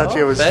on. It's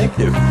actually thank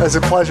you. It's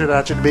a pleasure to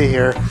actually be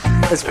here.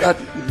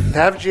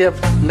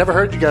 I've never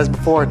heard you guys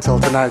before until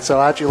tonight, so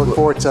I actually look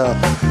forward to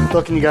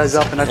looking you guys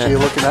up and actually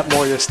looking at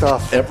more of your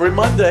stuff. Every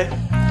Monday.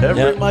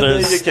 Every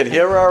Monday you can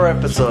hear our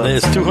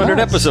episodes. There's 200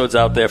 episodes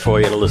out there for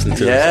you to listen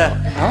to. Yeah.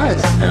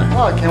 Nice.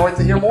 Oh, I can't wait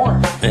to hear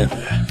more. Yeah.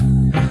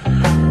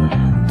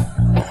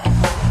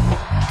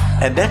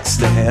 And next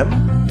to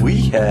him,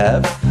 we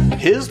have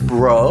his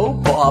bro,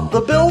 Bob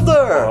the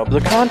Builder. Bob the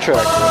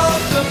contractor.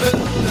 Bob the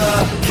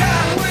Builder,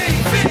 can we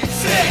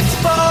fix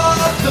it? Bob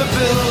the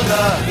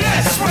Builder,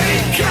 yes we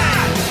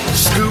can.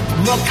 Scoop,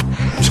 look.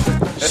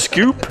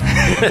 Scoop.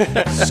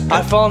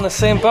 I fall in the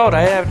same boat.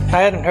 I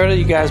hadn't heard of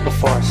you guys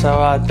before,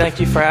 so thank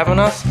you for having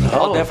us.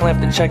 I'll definitely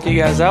have to check you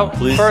guys out.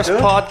 Please First do.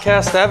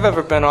 podcast I've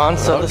ever been on,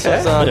 so this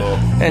is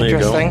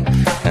interesting.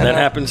 That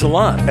happens a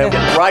lot. And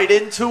write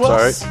into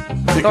us.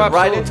 You can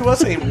write into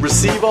us and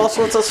receive all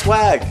sorts of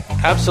swag.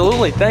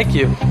 Absolutely. Thank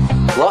you.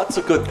 Lots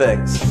of good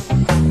things.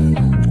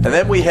 And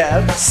then we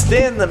have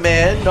Stan the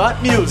Man, not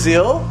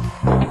Musial.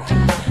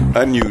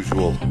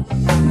 Unusual.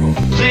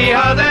 See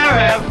her there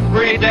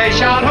every day,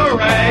 shout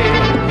hooray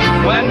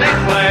when they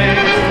play.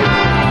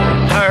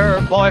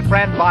 Her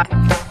boyfriend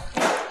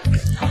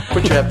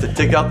Would you have to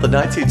dig out the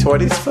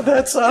 1920s for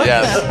that song?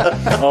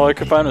 Yes. All I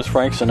could find was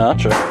Frank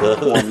Sinatra.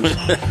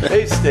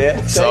 Hey,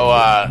 Stan. So,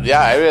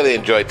 yeah, I really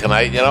enjoyed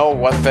tonight. You know,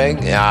 one thing,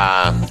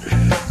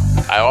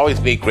 I always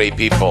meet great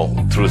people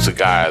through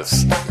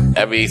cigars.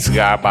 Every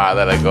cigar bar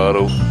that I go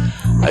to,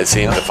 I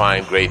seem to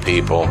find great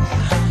people.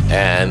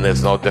 And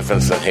there's no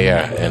difference in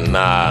here. And,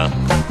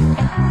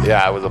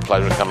 yeah, it was a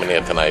pleasure coming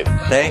here tonight.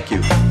 Thank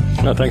you.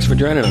 No, thanks for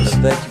joining us.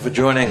 Thank you for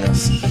joining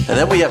us. And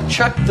then we have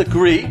Chuck the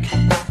Greek.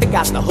 I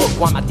got the hook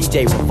while my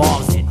DJ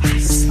revolves it.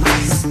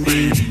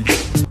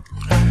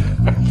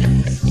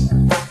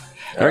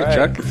 All right,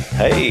 Chuck.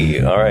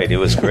 Hey, all right. It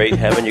was great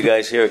having you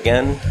guys here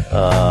again.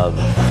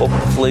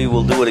 Hopefully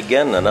we'll do it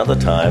again another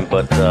time,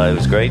 but it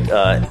was great.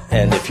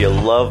 And if you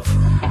love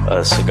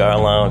a cigar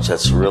lounge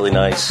that's really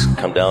nice,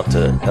 come down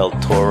to El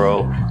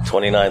Toro,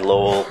 29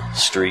 Lowell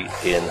Street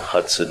in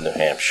Hudson, New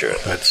Hampshire.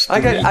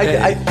 Can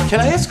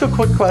I ask a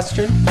quick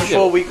question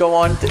before we go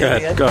on to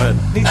the end? Go ahead.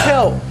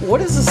 Nitel,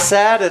 what is a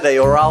Saturday,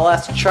 or I'll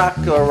ask Chuck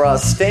or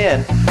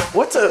Stan,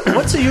 what's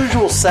a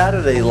usual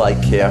Saturday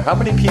like here? How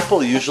many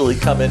people usually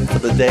come in for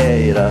the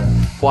day to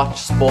watch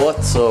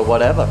sports or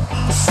whatever?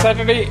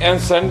 Saturday and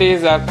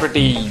Sundays are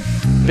pretty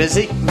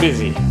busy.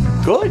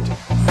 Good.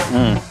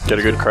 Get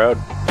a good crowd.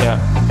 Yeah.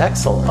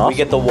 Excellent. We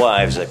get the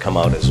wives that come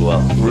out as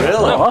well. Really?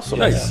 Oh, awesome.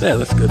 Nice. Yeah,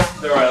 that's good.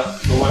 The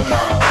women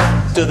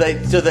are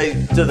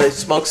Do they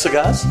smoke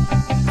cigars?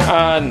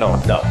 No.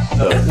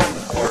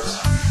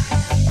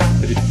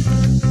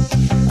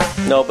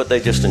 No, but they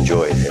just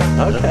enjoy it here.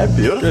 Okay,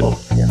 beautiful.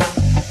 Yeah.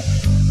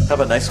 Have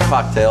a nice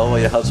cocktail while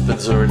your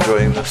husbands are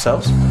enjoying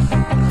themselves.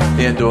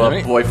 And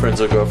boyfriends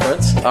or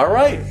girlfriends. All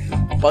right.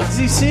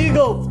 Bugsy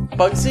Siegel.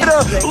 Bugsy.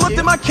 Looked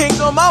at my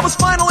kingdom, I was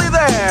finally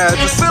there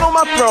to sit on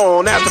my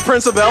throne as the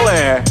Prince of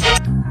Bel-Air.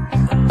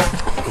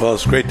 Well,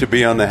 it's great to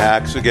be on the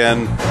Hacks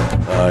again.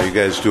 You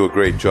guys do a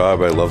great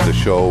job. I love the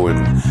show,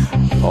 and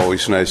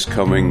always nice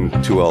coming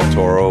to El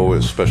Toro,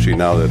 especially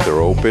now that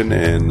they're open.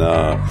 And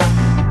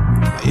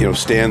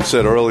Stan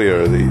said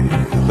earlier,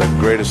 the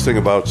greatest thing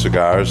about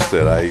cigars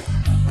that I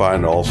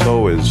find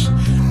also is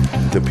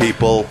the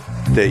people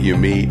that you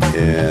meet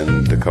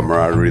and the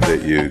camaraderie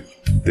that you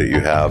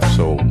have.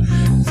 So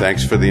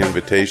thanks for the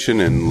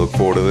invitation, and look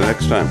forward to the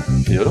next time.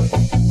 Beautiful.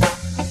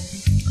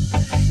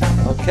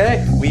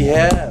 Okay, we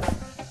have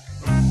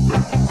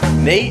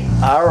Nate,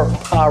 our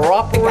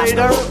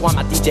operator. While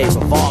my DJ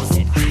revolves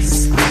it.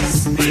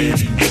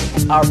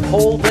 Our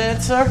pole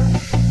dancer.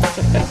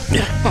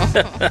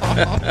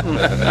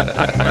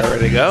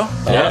 Ready to go?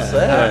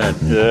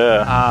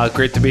 Yeah.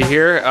 Great to be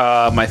here.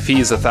 My fee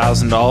is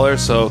 $1,000,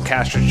 so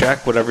cash or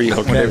check, whatever you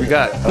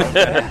got.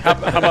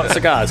 How about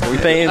cigars? Can we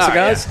pay in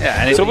cigars?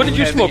 Yeah. So what did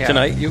you smoke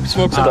tonight? You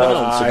smoked some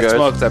I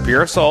smoked a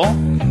Pure Soul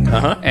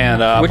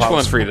and Which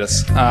Papas one?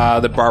 Fritas,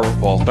 the Barber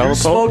Pole. You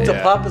smoked a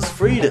Papas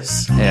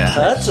Fritas. Yeah.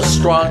 That's a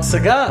strong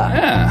cigar.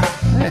 Yeah.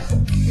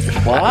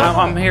 Wow.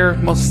 I'm here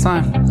most of the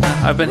time.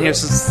 I've been here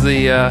since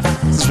we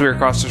were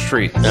across the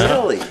street.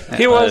 Really?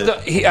 He was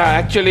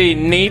actually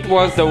Nate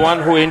was the one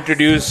who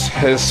introduced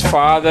his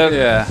father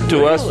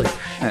to us,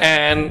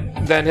 and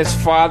then his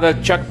father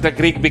Chuck the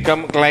Greek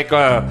become like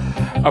a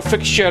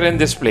fixture in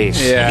this place.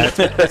 Yeah,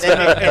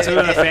 it's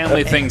been a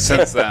family thing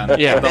since then.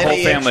 Yeah, the whole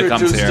family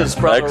comes introduced here. his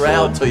brother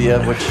around to you,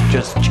 which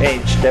just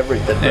changed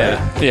everything. Right?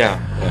 Yeah.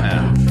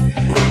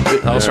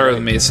 That was her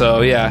with me.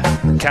 So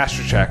cash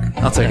or check.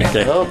 I'll take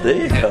it. Oh, there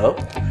you go.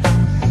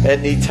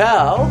 And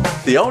Nital,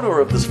 the owner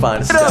of this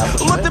fine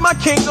establishment. Looked at my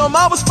kingdom,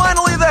 I was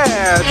finally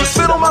there to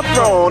sit on my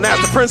throne as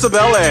the Prince of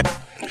Bel-Air.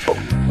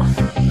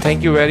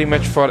 Thank you very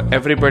much for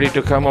everybody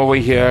to come over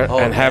here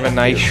and have a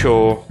nice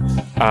show.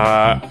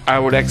 I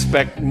would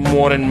expect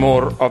more and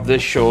more of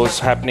these shows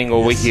happening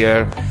over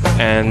here,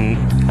 and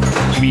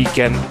we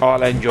can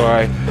all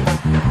enjoy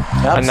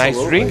a nice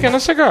drink and a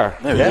cigar.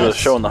 Maybe do a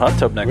show in the hot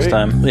tub next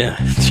time. Yeah,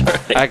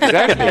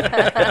 exactly.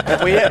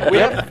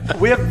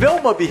 we have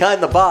Vilma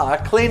behind the bar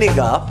cleaning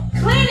up.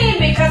 Cleaning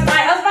because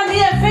my husband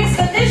didn't fix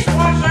the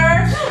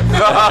dishwasher.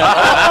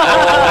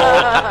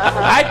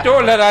 I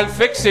told her I'll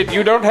fix it.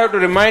 You don't have to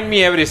remind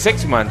me every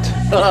 6 months.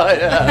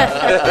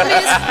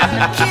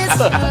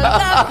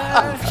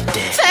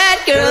 That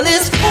girl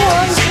is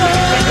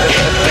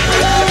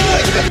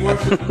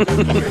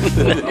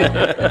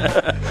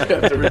You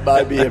have to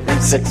remind me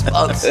every 6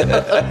 months.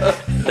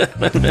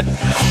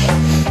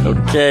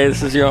 Okay,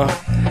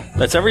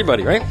 that's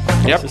everybody, right?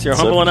 Yep. This is your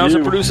humble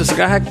announcer, producer,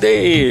 Cigar Hack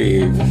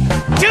Dave. To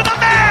the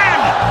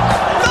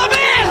man! The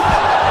man!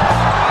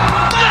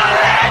 The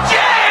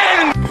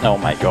legend! Oh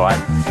my god.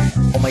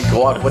 Oh my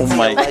God! What's the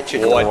legend?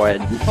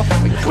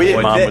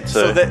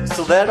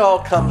 So that all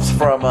comes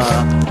from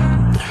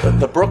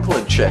the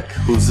Brooklyn chick,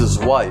 who's his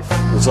wife,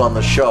 who's on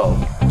the show.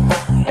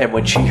 And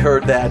when she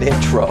heard that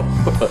intro,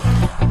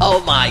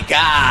 oh my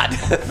God!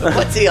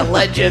 What's he a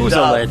legend? Who's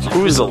a legend?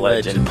 Who's a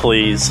legend?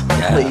 Please.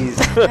 Please.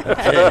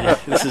 Okay,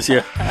 this is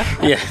your.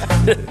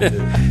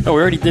 Oh,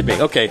 we already did make.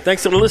 Okay,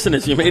 thanks to the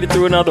listeners. You made it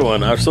through another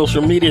one. Our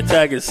social media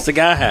tag is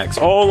Cigar Hacks,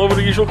 all over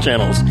the usual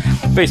channels: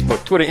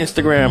 Facebook, Twitter,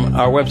 Instagram.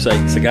 Our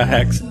website,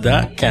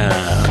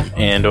 cigarhacks.com.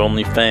 And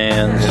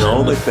OnlyFans.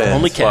 Only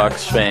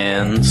Fox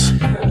fans.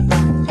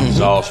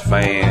 Sauce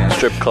fans.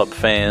 Strip club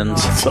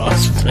fans.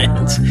 Sauce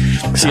fans.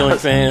 Ceiling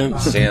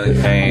fans. Ceiling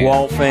fans.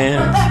 Wall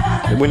fans.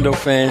 Window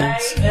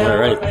fans. All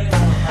right.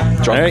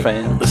 Drunk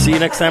fans. We'll see you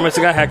next time at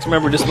Cigar Hacks.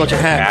 Remember, just a bunch of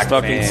hacks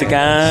talking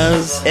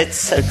cigars,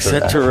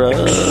 etc. All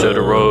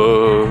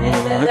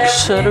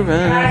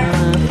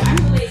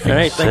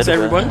right. Thanks,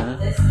 everyone.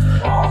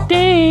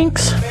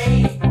 Thanks.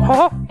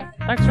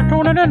 Thanks for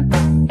tuning in.